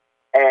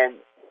 And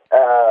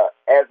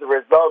as a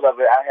result of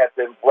it, I have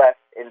been blessed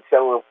in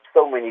so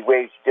many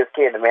ways. You just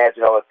can't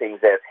imagine all the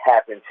things that have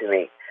happened to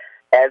me.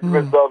 As a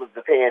result of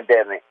the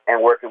pandemic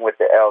and working with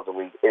the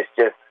elderly, it's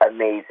just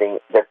amazing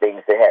the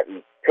things that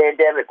happen.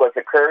 Pandemic was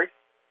a curse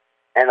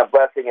and a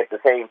blessing at the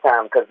same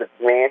time, because if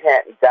man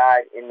hadn't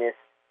died in this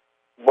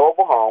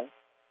mobile home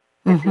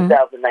in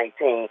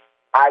 2019,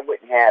 I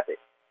wouldn't have it.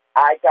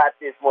 I got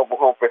this mobile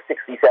home for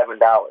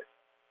 $67.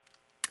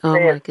 Oh,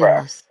 my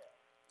goodness.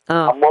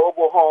 A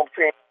mobile home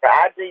transfer.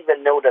 I didn't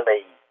even know the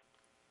lady.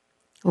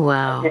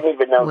 Wow. I didn't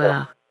even know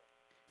them.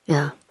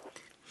 Yeah.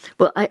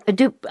 Well, I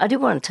do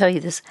want to tell you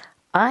this.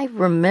 I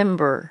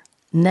remember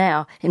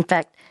now, in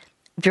fact,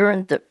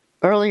 during the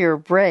earlier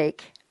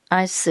break,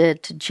 I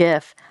said to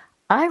Jeff,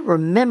 I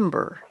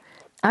remember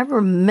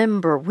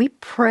we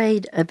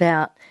prayed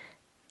about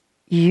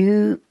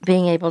you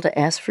being able to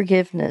ask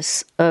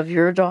forgiveness of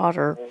your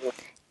daughter.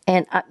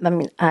 And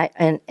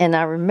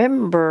I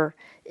remember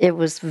it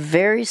was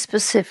very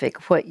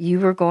specific what you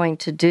were going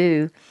to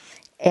do.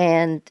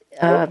 And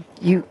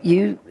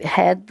you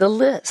had the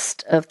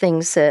list of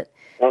things that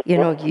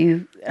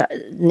you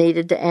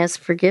needed to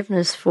ask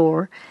forgiveness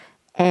for,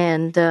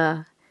 and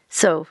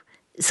so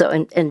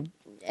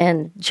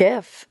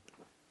Jeff,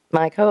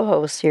 my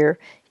co-host here,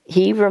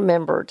 he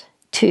remembered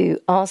too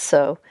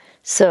also.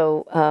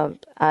 So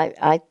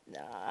I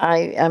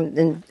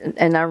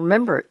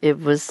remember it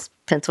was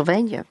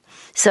Pennsylvania.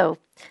 So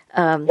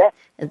and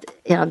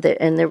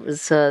there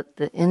was the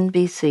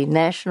NBC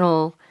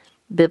National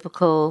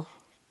Biblical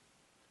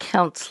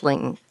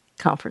Counseling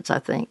Conference, I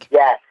think.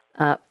 Yes.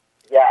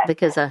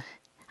 Because I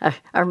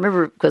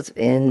remember, because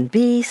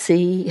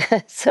NBC.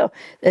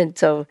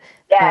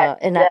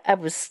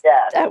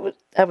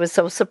 I was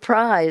so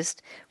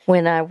surprised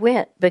when I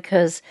went,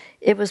 because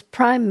it was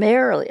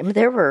primarily,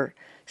 there were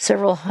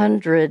several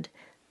hundred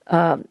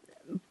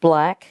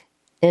black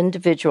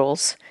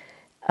individuals,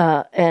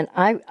 and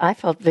I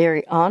felt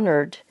very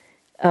honored.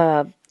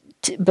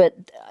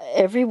 But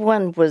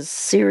everyone was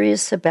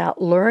serious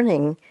about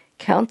learning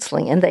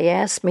counseling, and they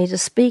asked me to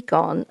speak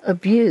on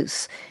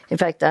abuse. In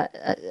fact,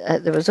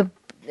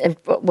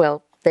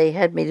 they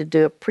had me to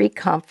do a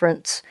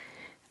pre-conference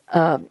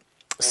to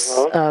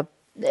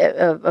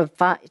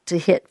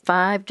hit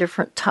 5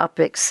 different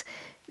topics.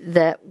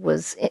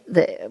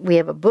 We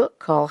have a book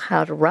called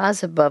How to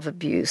Rise Above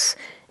Abuse,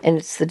 and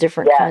it's the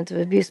different kinds of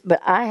abuse.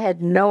 But I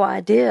had no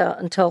idea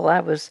until I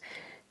was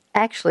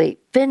actually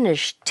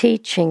finished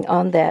teaching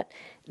on that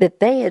that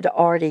they had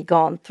already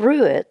gone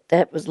through it.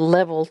 That was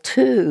level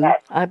 2,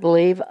 I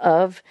believe,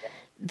 of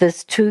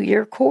this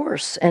 2-year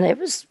course. And it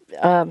was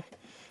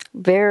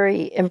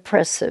very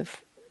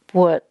impressive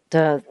what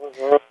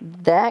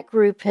that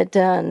group had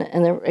done.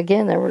 And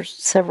there were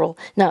several.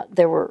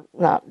 It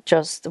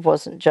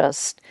wasn't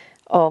just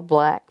all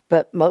black,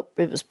 but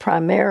it was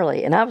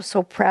primarily. And I was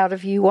so proud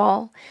of you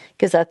all,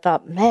 because I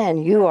thought, man,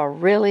 you are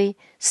really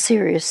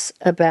serious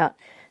about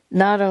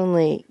not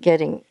only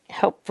getting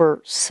help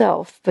for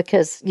self,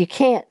 because you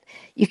can't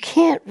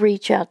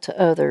reach out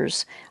to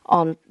others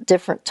on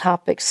different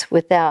topics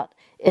without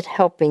it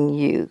helping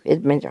you.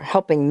 It means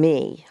helping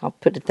me. I'll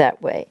put it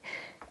that way.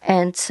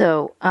 And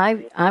so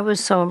I was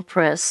so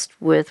impressed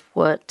with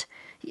what.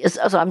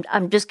 So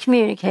I'm just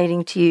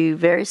communicating to you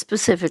very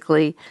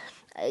specifically.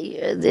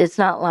 It's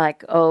not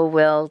like, oh,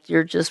 well,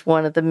 you're just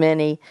one of the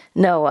many.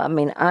 No, I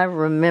mean, I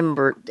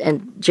remember,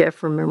 and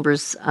Jeff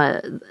remembers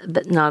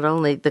that not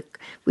only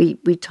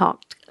we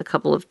talked a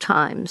couple of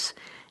times,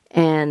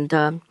 and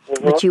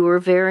but you were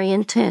very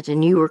intent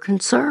and you were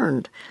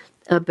concerned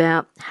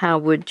about how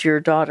would your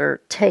daughter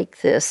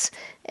take this,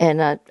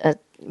 and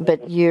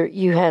but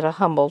you had a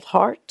humbled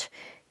heart.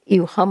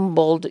 You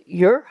humbled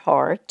your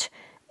heart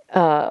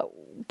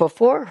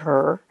before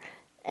her,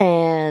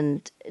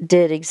 and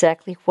did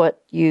exactly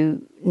what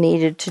you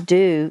needed to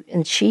do,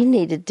 and she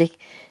needed to,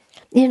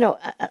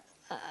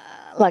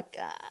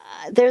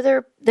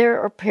 there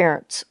are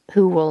parents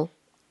who will,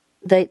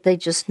 they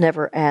just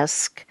never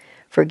ask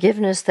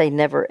forgiveness, they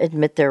never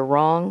admit they're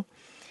wrong,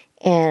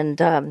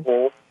 and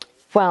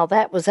while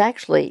that was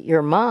actually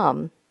your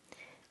mom,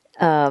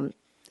 at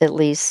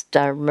least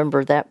I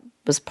remember that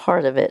was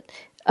part of it,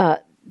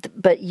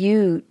 but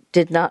you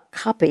did not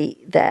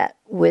copy that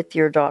with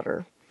your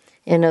daughter.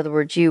 In other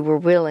words, you were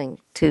willing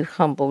to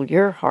humble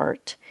your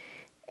heart.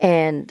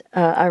 And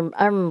I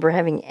remember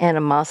having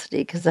animosity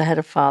because I had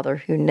a father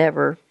who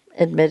never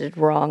admitted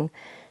wrong,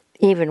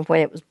 even when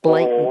it was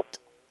blatant.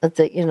 That,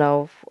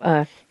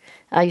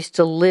 I used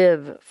to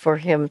live for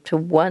him to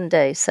one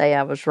day say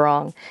I was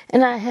wrong.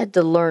 And I had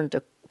to learn,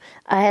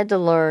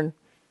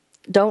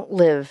 don't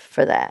live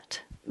for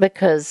that,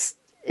 because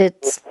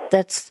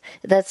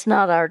that's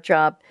not our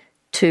job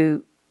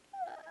to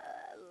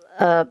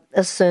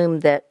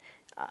assume that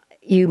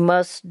you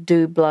must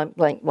do blank,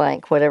 blank,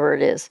 blank, whatever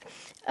it is.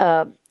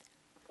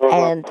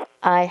 And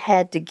I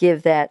had to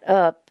give that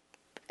up.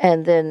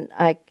 And then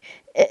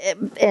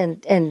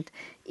and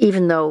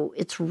even though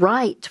it's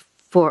right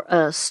for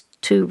us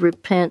to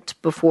repent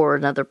before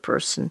another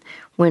person,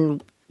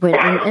 when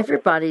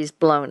everybody's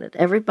blown it,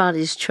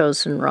 everybody's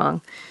chosen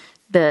wrong.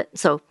 But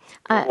so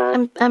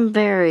I'm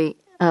very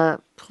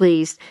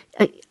pleased.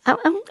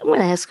 I'm going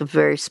to ask a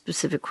very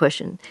specific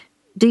question.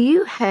 Do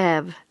you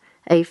have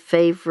a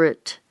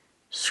favorite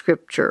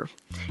scripture?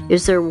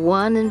 Is there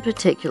one in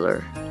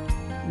particular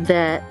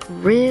that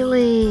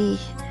really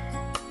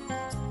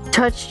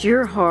touched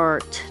your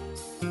heart,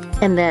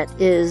 and that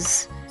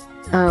is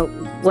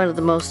one of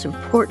the most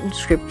important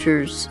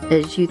scriptures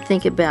as you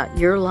think about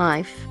your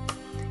life,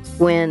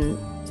 when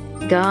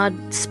God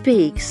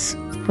speaks,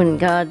 when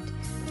God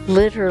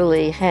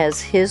literally has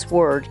His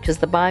Word, because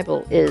the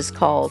Bible is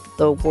called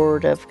the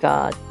Word of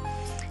God.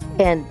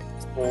 And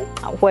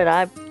what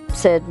I've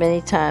said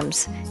many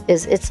times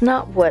is, it's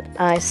not what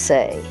I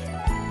say,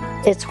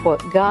 it's what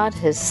God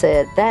has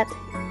said.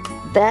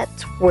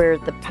 That's where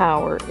the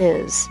power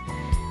is.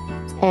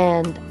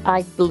 And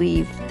I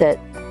believe that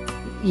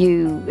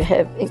you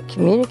have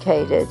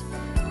communicated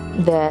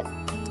that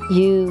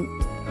you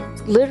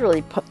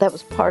literally, that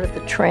was part of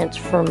the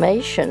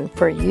transformation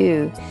for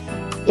you,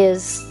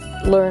 is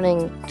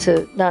learning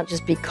to not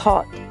just be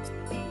caught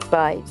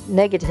by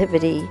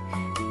negativity,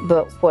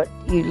 but what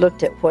you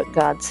looked at what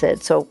God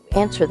said. So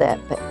answer that.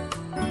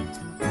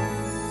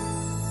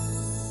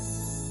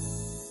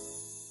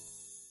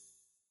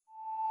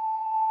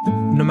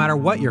 No matter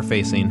what you're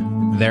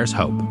facing, there's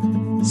hope.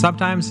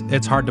 Sometimes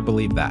it's hard to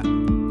believe that.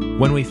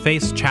 When we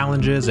face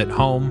challenges at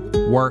home,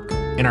 work,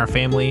 in our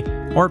family,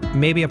 or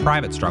maybe a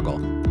private struggle,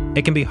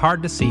 it can be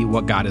hard to see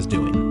what God is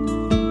doing.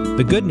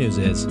 The good news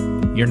is,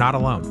 you're not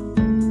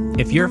alone.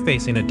 If you're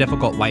facing a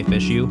difficult life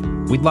issue,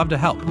 we'd love to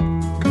help.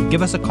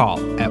 Give us a call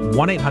at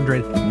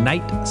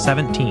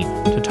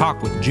 1-800-NIGHT-17 to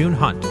talk with June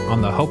Hunt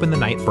on the Hope in the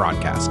Night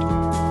broadcast.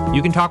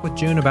 You can talk with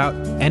June about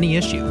any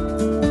issue,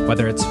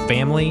 whether it's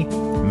family,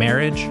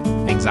 marriage,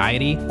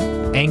 anxiety,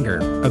 anger,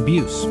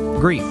 abuse,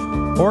 grief,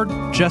 or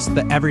just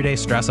the everyday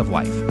stress of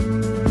life.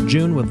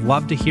 June would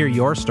love to hear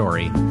your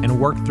story and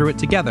work through it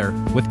together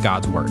with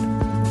God's Word.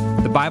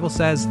 The Bible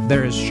says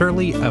there is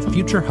surely a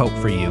future hope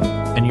for you,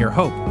 and your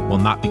hope will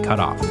not be cut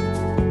off.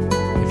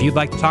 If you'd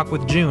like to talk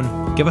with June,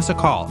 give us a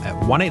call at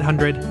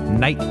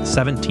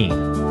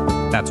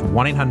 1-800-NIGHT-17. That's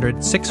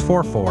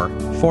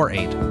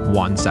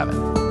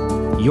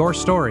 1-800-644-4817. Your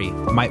story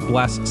might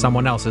bless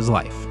someone else's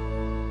life.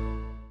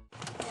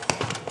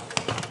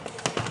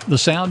 The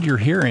sound you're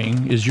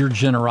hearing is your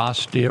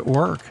generosity at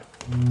work.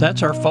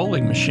 That's our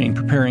folding machine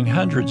preparing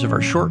hundreds of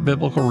our short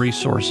biblical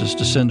resources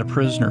to send to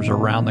prisoners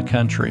around the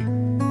country.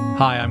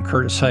 Hi, I'm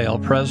Curtis Hale,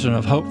 President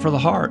of Hope for the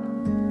Heart.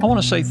 I want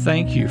to say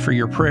thank you for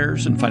your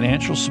prayers and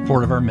financial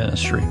support of our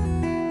ministry.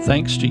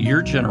 Thanks to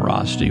your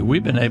generosity,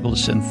 we've been able to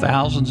send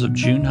thousands of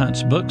June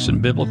Hunt's books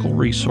and biblical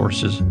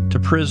resources to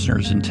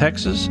prisoners in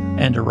Texas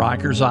and to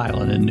Rikers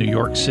Island in New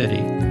York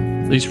City.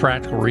 These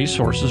practical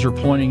resources are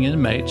pointing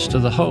inmates to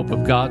the hope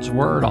of God's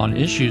Word on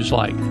issues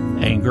like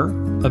anger,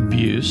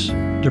 abuse,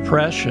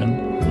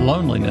 depression,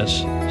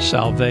 loneliness,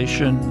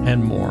 salvation,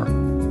 and more.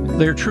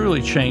 They're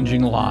truly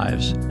changing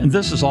lives, and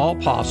this is all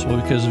possible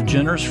because of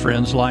generous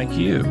friends like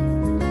you.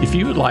 If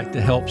you would like to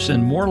help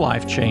send more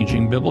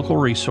life-changing biblical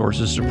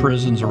resources to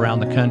prisons around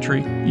the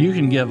country, you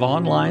can give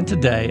online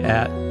today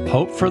at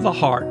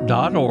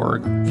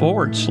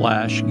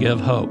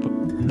hopefortheheart.org/give hope.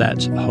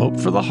 That's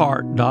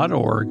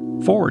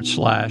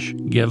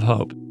hopefortheheart.org/give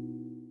hope.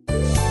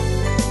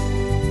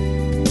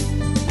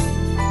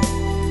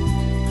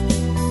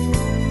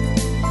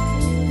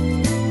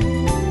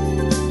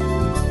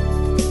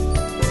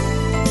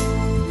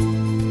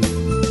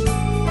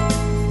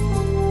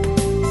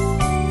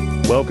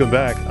 Welcome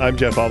back. I'm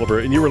Jeff Oliver,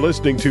 and you are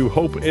listening to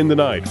Hope in the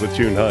Night with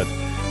June Hunt.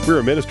 We're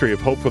a ministry of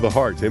Hope for the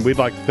Heart, and we'd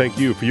like to thank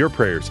you for your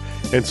prayers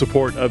and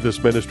support of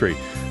this ministry.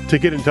 To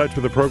get in touch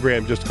with the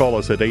program, just call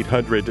us at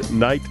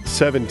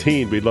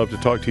 800-NIGHT-17. We'd love to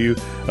talk to you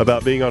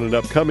about being on an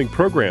upcoming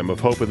program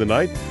of Hope in the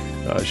Night,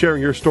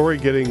 sharing your story,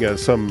 getting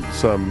some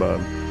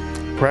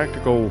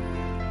practical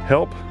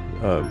help,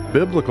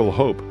 biblical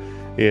hope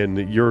in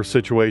your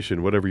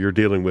situation, whatever you're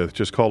dealing with.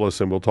 Just call us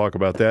and we'll talk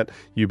about that,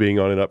 you being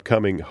on an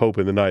upcoming Hope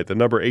in the Night. The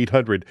number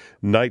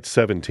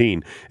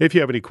 800-NIGHT-17. If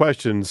you have any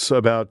questions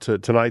about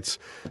tonight's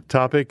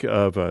topic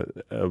of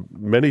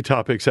many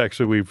topics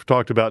actually we've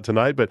talked about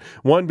tonight, but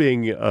one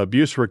being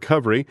abuse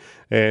recovery,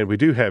 and we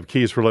do have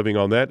Keys for Living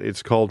on that.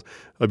 It's called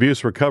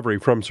Abuse Recovery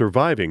from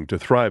Surviving to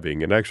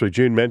Thriving. And actually,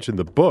 June mentioned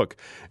the book.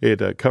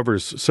 It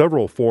covers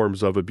several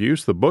forms of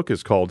abuse. The book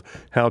is called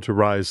How to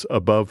Rise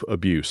Above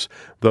Abuse.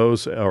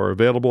 Those are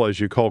available as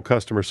you call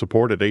customer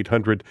support at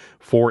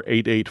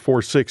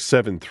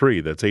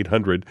 800-488-4673. That's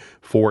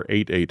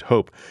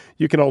 800-488-HOPE.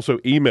 You can also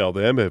email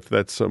them if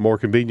that's more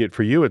convenient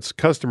for you. It's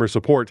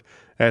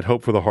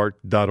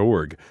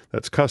customersupport@hopefortheheart.org.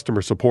 That's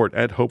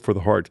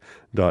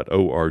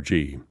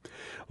customersupport@hopefortheheart.org.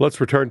 Let's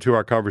return to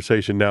our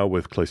conversation now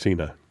with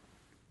Clesina.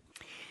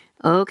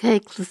 Okay,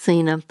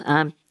 Clesina,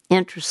 I'm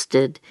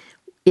interested.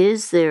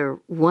 Is there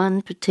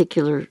one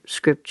particular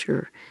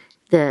scripture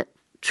that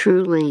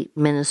truly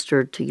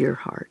ministered to your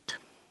heart?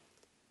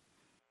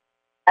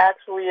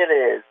 Actually, it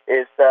is.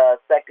 It's 2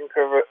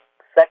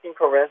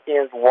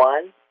 Corinthians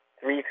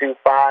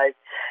 1:3-5.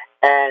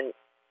 And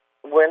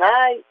when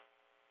I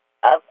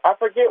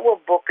forget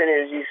what book it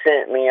is you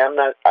sent me. I'm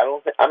not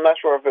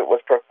sure if it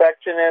was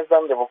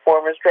Perfectionism, the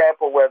Performance Trap,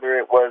 or whether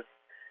it was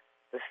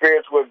the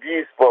Spiritual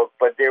Abuse book.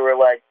 But they were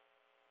like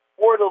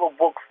 4 little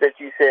books that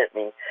you sent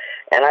me,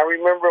 and I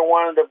remember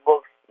one of the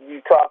books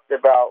you talked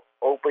about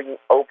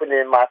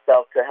opening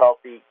myself to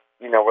healthy,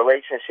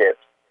 relationships.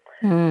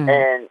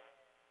 And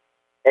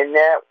in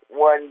that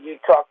one, you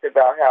talked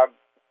about how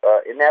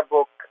in that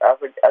book, I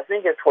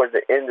think it's towards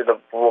the end of the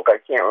book. I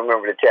can't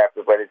remember the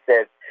chapter, but it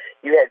said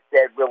you had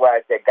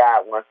realize that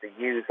God wants to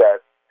use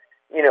us,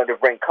 to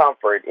bring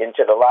comfort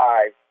into the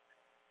lives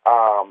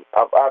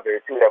of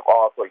others who have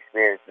also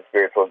experienced the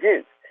spiritual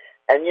abuse.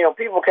 And,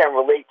 people can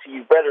relate to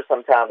you better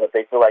sometimes if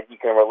they feel like you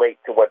can relate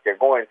to what they're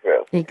going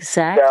through.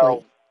 Exactly.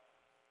 So,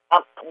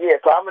 so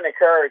I'm an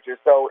encourager.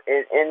 So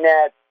in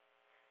that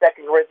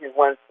 2 Corinthians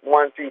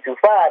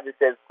 1:3-5, it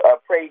says,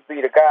 praise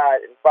be to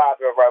God and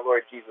Father of our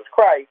Lord Jesus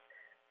Christ,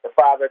 the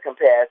Father of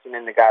compassion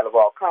and the God of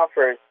all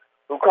comfort,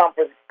 who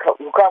comforts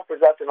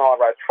us in all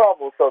of our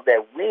troubles so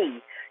that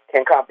we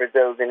can comfort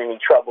those in any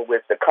trouble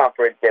with the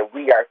comfort that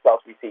we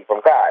ourselves receive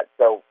from God.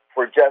 So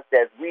for just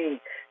as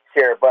we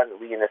share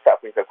abundantly in the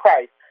sufferings of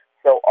Christ,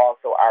 so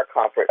also our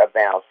comfort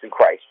abounds through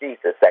Christ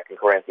Jesus, 2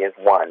 Corinthians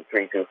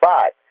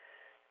 1:3-5.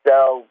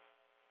 So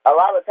a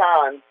lot of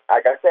times,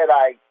 like I said,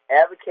 I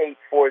advocate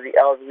for the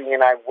elderly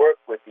and I work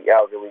with the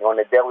elderly on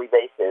a daily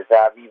basis.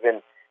 I've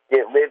even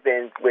did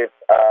live-ins with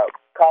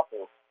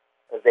couples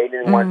because they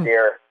didn't want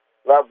their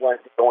loved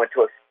ones to go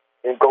into a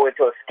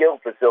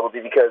skilled facility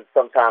because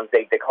sometimes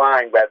they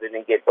decline rather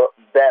than get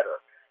better.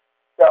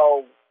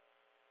 So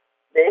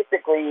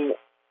basically,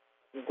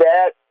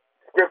 that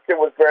scripture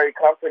was very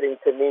comforting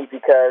to me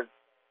because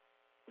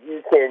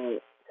you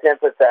can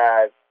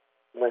sympathize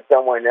when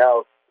someone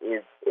else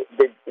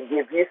the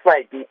abuse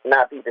might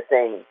not be the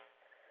same,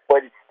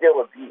 but it's still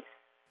abuse.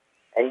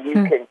 And you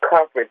can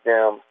comfort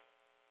them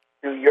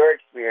through your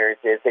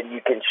experiences, and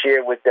you can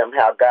share with them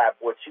how God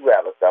brought you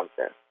out of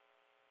something.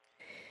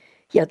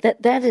 Yeah,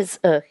 that is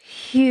a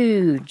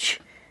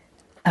huge...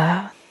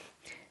 the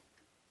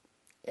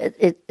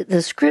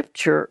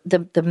scripture,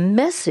 the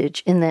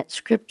message in that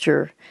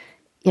scripture,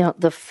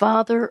 the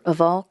Father of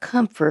all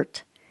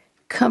comfort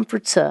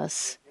comforts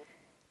us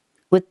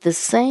with the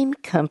same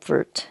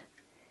comfort,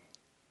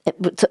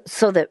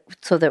 so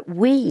that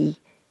we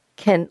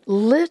can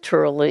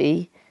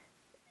literally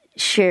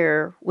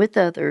share with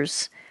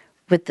others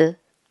with the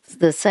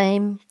the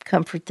same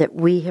comfort that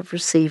we have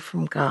received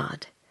from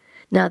God.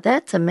 Now,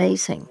 that's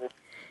amazing.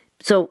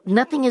 So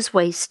nothing is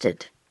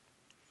wasted.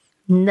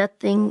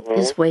 Nothing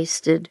is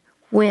wasted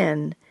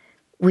when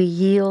we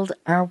yield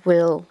our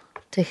will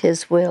to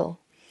His will.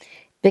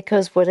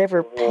 Because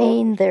whatever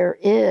pain there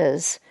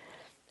is,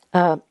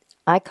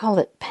 I call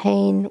it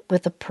pain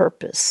with a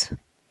purpose.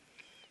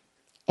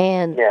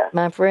 And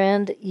my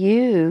friend,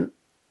 you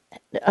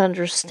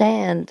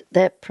understand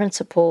that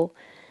principle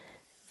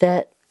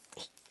that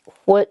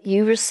what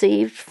you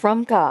received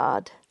from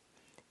God,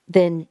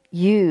 then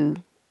you,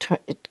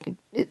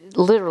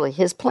 literally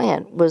His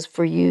plan was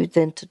for you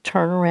then to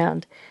turn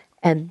around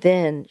and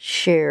then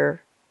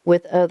share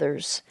with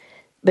others,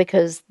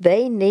 because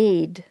they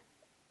need,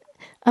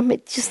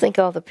 just think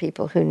all the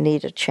people who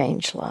need a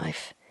changed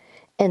life.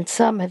 And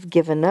some have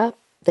given up.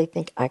 They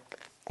think,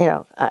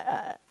 no,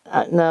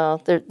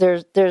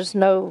 there's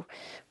no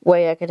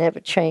way I could have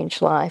a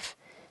changed life,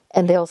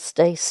 and they'll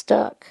stay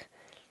stuck.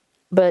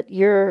 But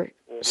your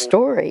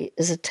story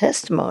is a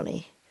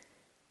testimony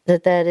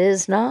that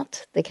is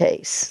not the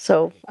case.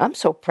 So I'm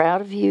so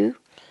proud of you.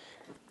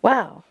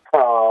 Wow.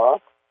 Aww.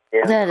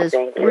 Yeah, that is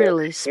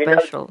really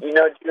special. June,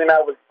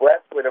 I was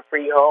blessed with a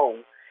free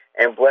home,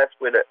 and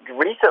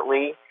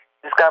recently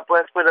just got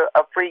blessed with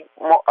a free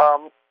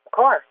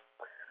car.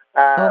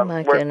 Oh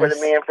my worked goodness.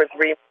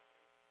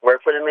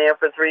 Worked for the man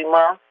for 3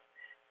 months,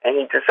 and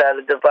he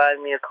decided to buy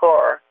me a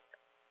car.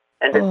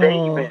 And today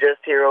he was just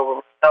here over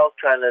my house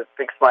trying to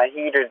fix my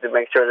heater to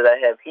make sure that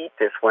I have heat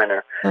this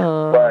winter.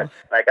 But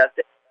like I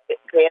said, the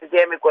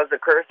pandemic was a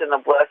curse and a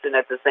blessing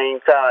at the same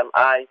time.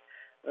 I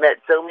met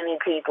so many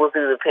people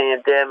through the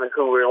pandemic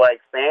who were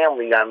like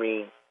family.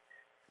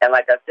 And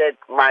like I said,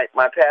 my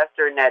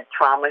pastor in that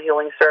trauma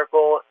healing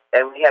circle,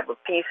 and we have a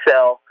peace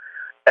cell.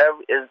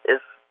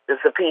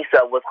 It's a peace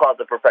cell. What's called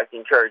the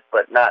Perfecting Church,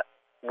 but not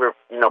we're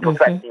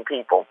perfecting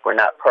people. We're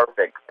not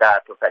perfect. God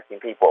perfecting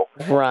people.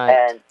 Right.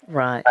 And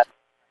right.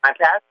 My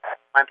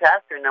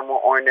pastor and them were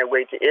on their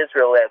way to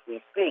Israel as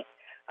we speak.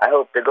 I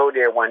hope to go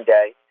there one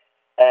day.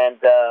 And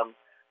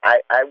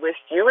I wish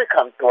you would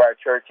come to our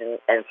church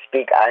and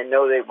speak. I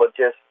know they will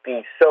just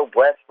be so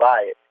blessed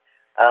by it.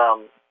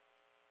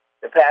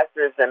 The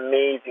pastor is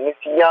amazing.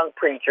 He's a young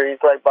preacher. He's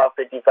like about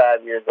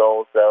 55 years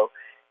old. So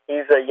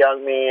he's a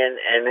young man,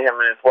 and him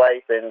and his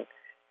wife, and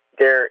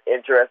they're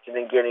interested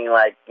in getting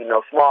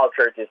small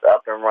churches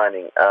up and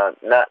running.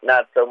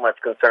 Not so much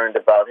concerned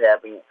about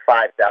having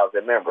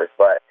 5,000 members,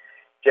 but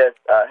just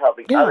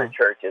helping other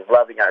churches,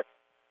 loving our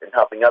and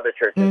helping other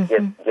churches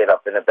get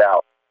up and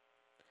about.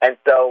 And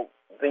so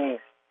these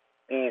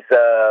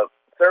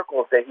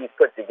circles that he's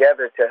put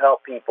together to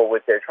help people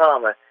with their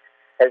trauma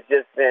has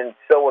just been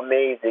so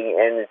amazing,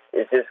 and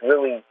it's just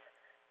really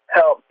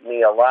helped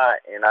me a lot.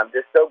 And I'm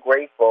just so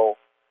grateful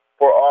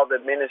for all the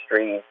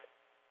ministries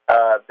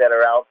that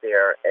are out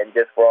there, and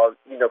just for all,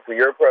 for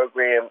your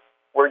program.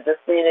 We're just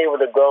being able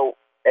to go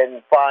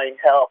and find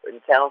help and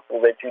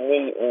counsel that you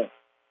need and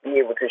be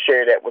able to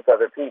share that with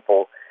other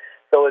people.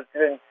 So it's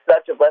been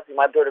such a blessing.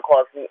 My daughter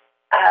calls me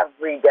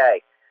every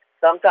day.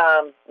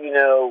 Sometimes,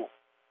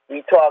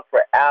 we talk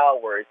for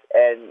hours,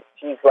 and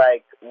she's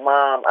like,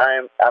 "Mom,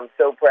 I'm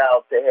so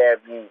proud to have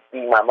you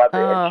be my mother."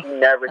 And she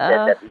never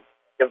said that. We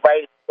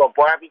invited to a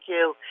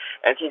barbecue,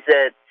 and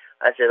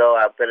I said, "Oh,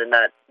 I better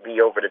not be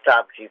over the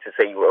top." She used to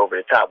say you were over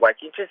the top. Why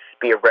can't you just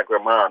be a regular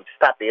mom?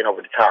 Stop being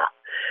over the top.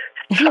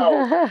 So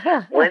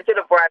went to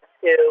the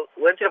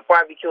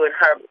barbecue, and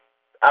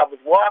I was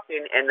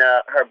walking, and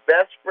her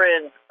best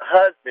friend's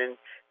husband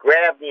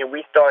grabbed me, and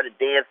we started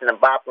dancing and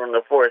bopping on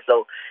the floor.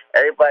 So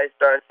everybody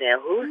started saying,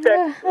 "Who's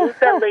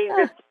that lady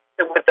that's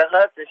with the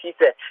husband?" She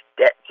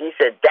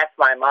said, "That's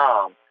my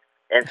mom."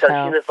 And so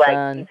she was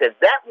like, she said,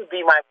 "That would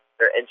be my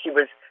mother." And she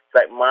was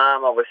like,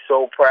 "Mom, I was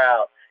so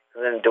proud." I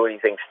didn't do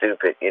anything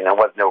stupid, I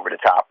wasn't over the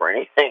top or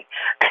anything.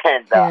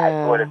 And I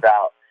thought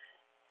about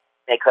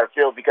make her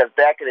feel, because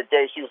back in the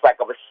day, she was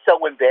like, "I was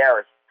so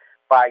embarrassed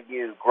by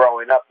you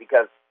growing up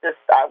because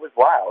I was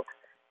wild."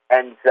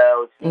 And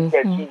so she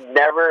said she's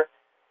never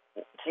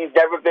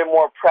been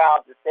more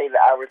proud to say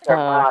that I was her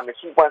mom, and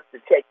she wants to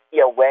take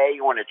me away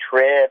on a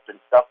trip and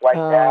stuff like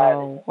that.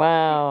 Oh,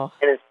 wow.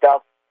 And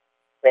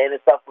planning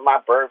stuff for my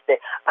birthday.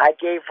 I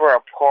gave her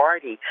a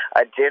party,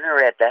 a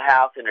dinner at the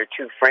house, and her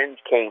two friends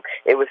came.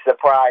 It was a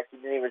surprise. She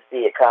didn't even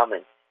see it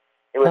coming.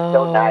 It was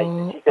so nice.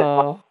 And she said,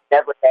 "Well,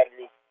 never had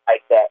anything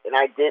like that." And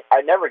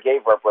I never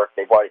gave her a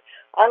birthday party.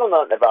 I don't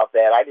know nothing about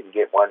that. I didn't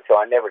get one, so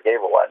I never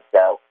gave her one.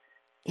 So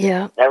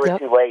never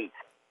too late.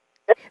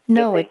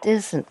 No, it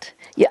isn't.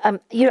 Yeah,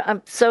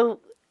 I'm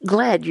so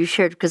glad you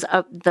shared, because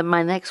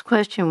my next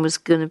question was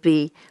going to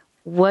be,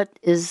 what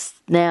is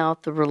now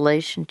the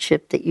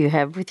relationship that you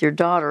have with your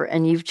daughter?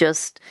 And you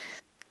just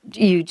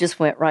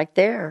went right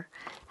there.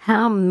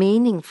 How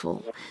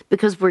meaningful,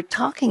 because we're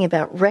talking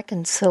about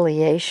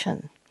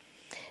reconciliation.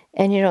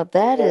 And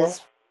that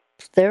is,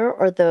 there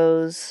are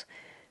those,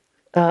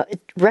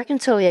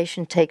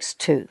 reconciliation takes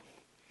two.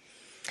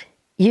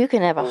 You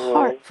can have a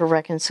heart for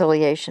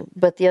reconciliation,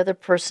 but the other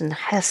person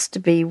has to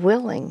be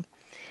willing.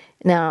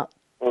 Now,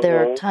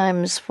 there are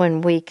times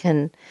when we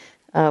can,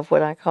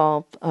 what I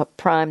call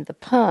prime the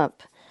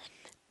pump,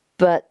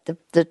 but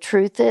the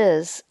truth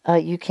is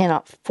you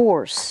cannot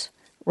force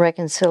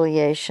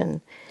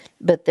reconciliation,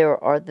 but there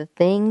are the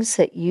things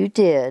that you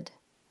did,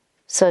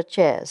 such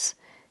as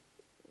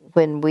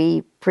when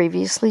we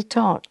previously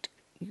talked,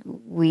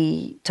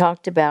 we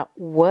talked about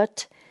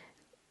what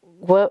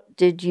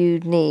did you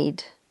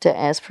need to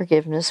ask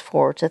forgiveness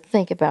for, to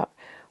think about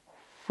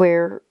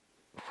where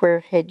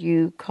had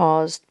you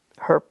caused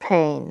her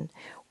pain,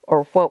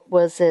 or what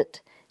was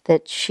it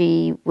that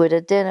she would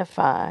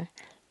identify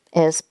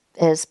as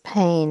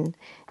pain.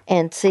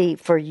 And see,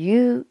 for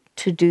you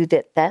to do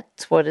that,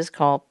 that's what is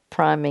called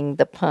priming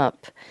the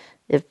pump.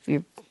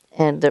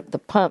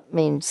 The pump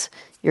means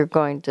you're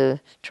going to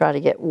try to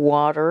get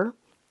water,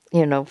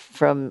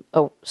 from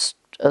a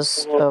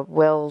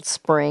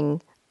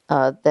wellspring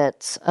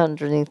that's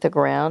underneath the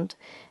ground,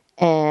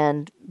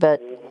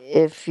 but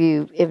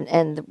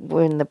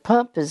when the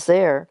pump is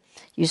there,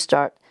 you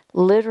start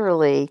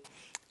literally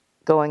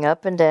going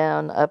up and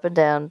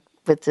down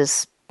with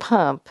this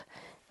pump,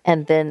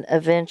 and then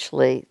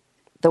eventually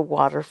the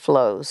water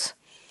flows.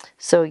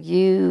 So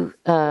you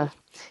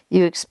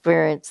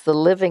experience the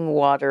living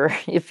water,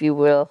 if you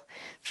will,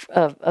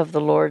 of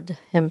the Lord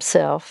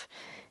Himself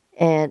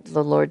and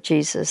the Lord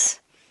Jesus.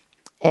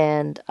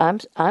 And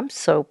I'm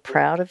so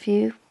proud of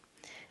you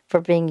for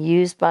being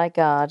used by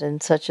God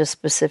in such a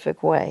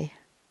specific way.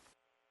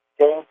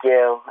 Thank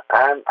you.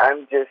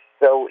 I'm just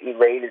so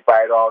elated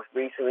by it all.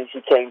 Recently,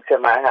 she came to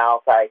my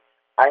house. I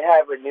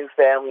have a new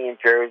family in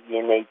Jersey,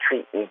 and they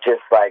treat me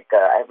just like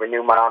I have a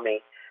new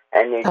mommy,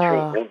 and they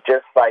treat me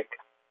just like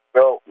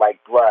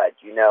blood,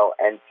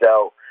 And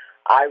so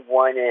I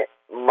wanted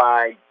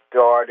my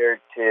daughter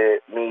to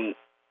meet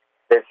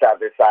this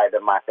other side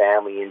of my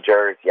family in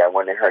Jersey. I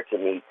wanted her to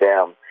meet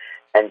them.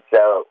 And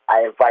so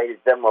I invited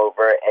them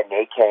over, and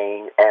they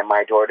came, and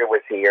my daughter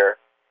was here,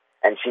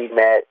 and she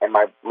met, and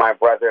my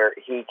brother,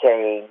 he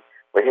came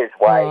with his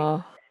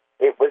wife.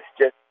 It was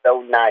just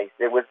so nice.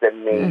 It was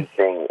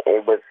amazing.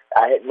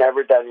 I had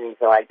never done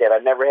anything like that. I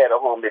never had a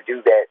home to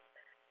do that,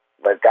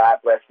 but God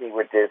blessed me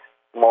with this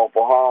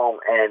mobile home,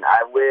 and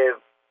I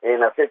live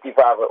in a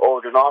 55 or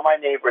older, and all my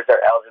neighbors are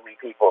elderly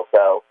people,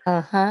 so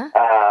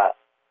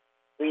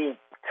we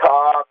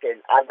talk,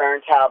 and I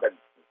learned how to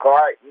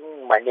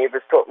garden. My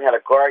neighbors taught me how to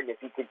garden.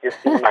 If you could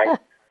just see my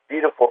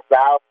beautiful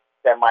flowers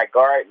in my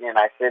garden, and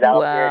I sit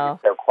out there, and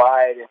it's so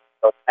quiet and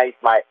so nice.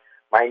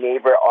 My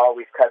neighbor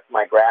always cuts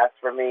my grass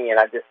for me, and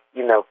I just,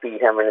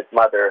 feed him and his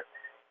mother,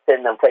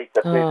 send them plates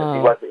of food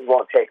because he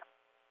won't take,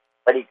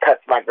 but he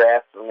cuts my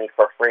grass for me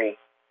for free.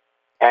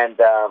 And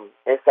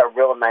it's a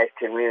real nice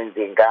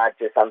community, and God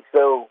I'm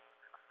so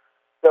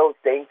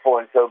thankful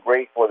and so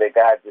grateful that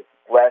God just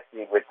blessed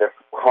me with the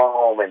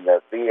home and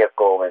the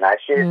vehicle. And I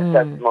shared the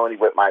testimony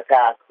with my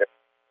pastor.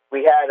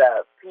 We had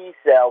a peace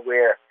cell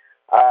where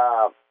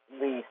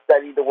we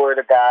study the Word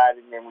of God,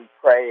 and then we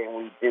pray, and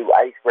we do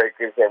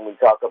icebreakers, and we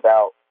talk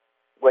about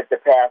what the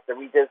pastor,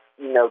 we just,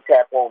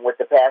 tap on what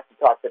the pastor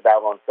talked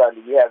about on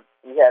Sunday.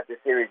 We have the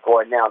series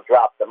going now,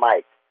 Drop the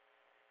Mic.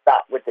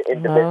 Stop with the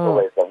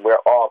individualism. We're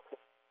all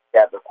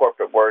together,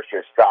 corporate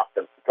worshipers, drop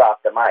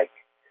the mic.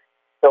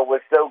 So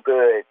we're so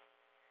good.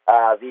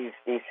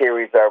 These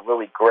series are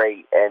really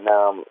great, and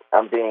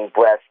I'm being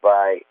blessed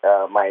by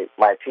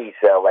my peace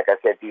cell. Like I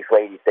said, these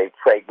ladies, they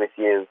pray with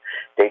you,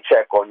 they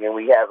check on you.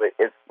 We have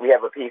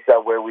a peace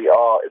cell where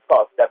it's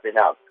called Stepping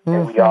Up,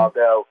 and we all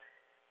go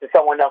to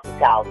someone else's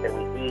house, and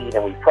we eat,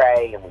 and we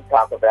pray, and we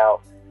talk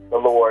about the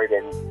Lord,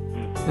 and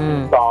we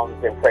sing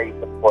songs and praise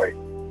the Lord.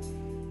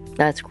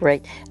 That's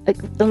great.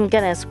 I'm going to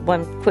ask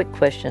one quick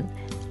question.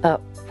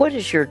 What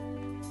is your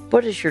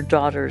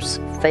daughter's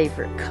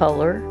favorite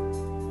color?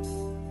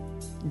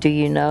 Do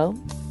you know?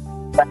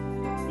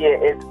 Yeah,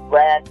 it's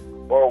black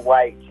or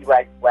white. She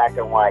likes black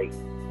and white.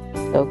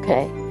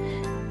 Okay.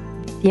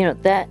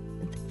 That,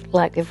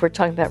 like if we're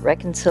talking about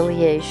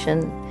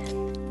reconciliation,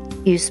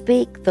 you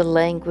speak the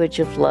language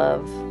of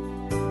love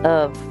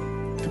of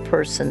the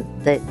person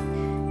that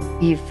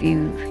if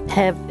you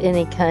have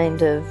any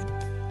kind of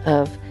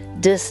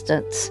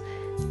distance,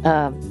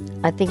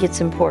 I think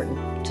it's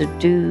important to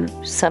do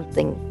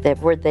something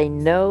where they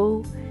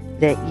know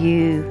that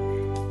you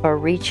are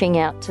reaching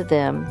out to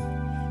them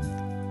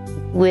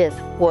with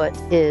what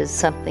is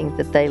something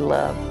that they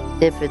love.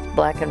 If it's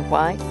black and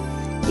white,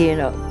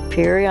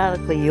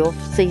 periodically you'll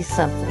see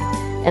something.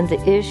 And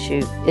the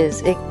issue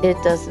is it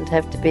doesn't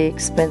have to be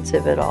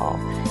expensive at all.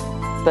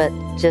 But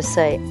just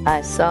say,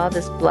 I saw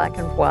this black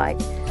and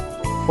white,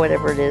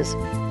 whatever it is,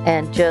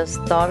 and just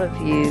thought of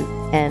you,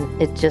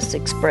 and it just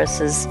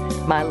expresses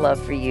my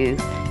love for you.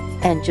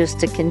 And just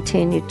to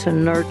continue to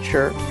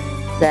nurture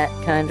that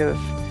kind of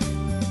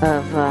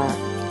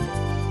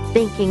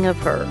thinking of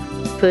her,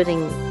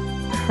 putting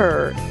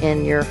her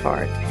in your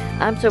heart.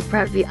 I'm so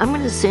proud of you. I'm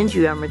going to send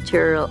you our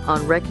material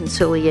on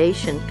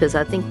reconciliation because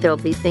I think there'll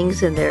be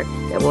things in there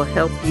that will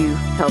help you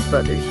help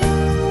others.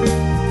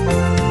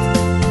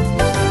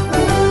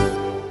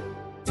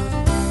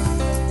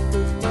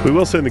 We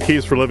will send the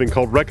Keys for Living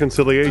called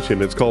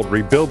Reconciliation. It's called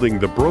Rebuilding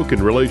the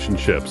Broken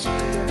Relationships.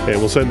 And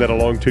we'll send that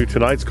along to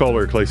tonight's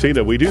caller,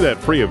 Clesina. We do that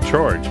free of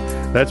charge.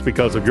 That's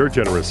because of your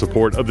generous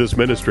support of this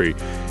ministry.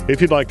 If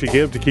you'd like to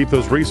give to keep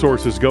those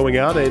resources going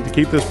out and to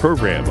keep this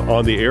program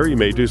on the air, you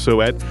may do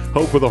so at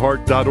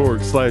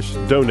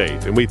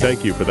hopefortheheart.org/donate. And we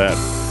thank you for that.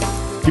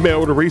 You may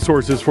order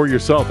resources for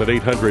yourself at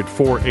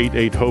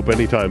 800-488-HOPE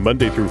anytime,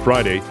 Monday through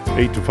Friday,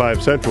 8 to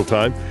 5 Central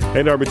Time.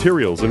 And our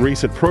materials and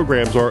recent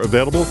programs are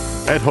available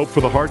at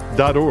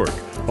hopefortheheart.org.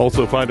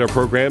 Also find our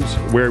programs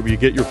where you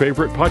get your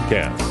favorite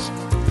podcasts.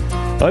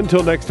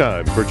 Until next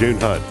time, for June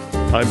Hunt,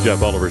 I'm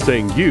Jeff Oliver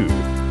saying you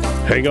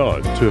hang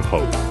on to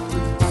hope.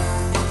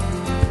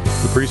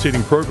 The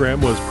preceding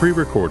program was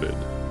pre-recorded.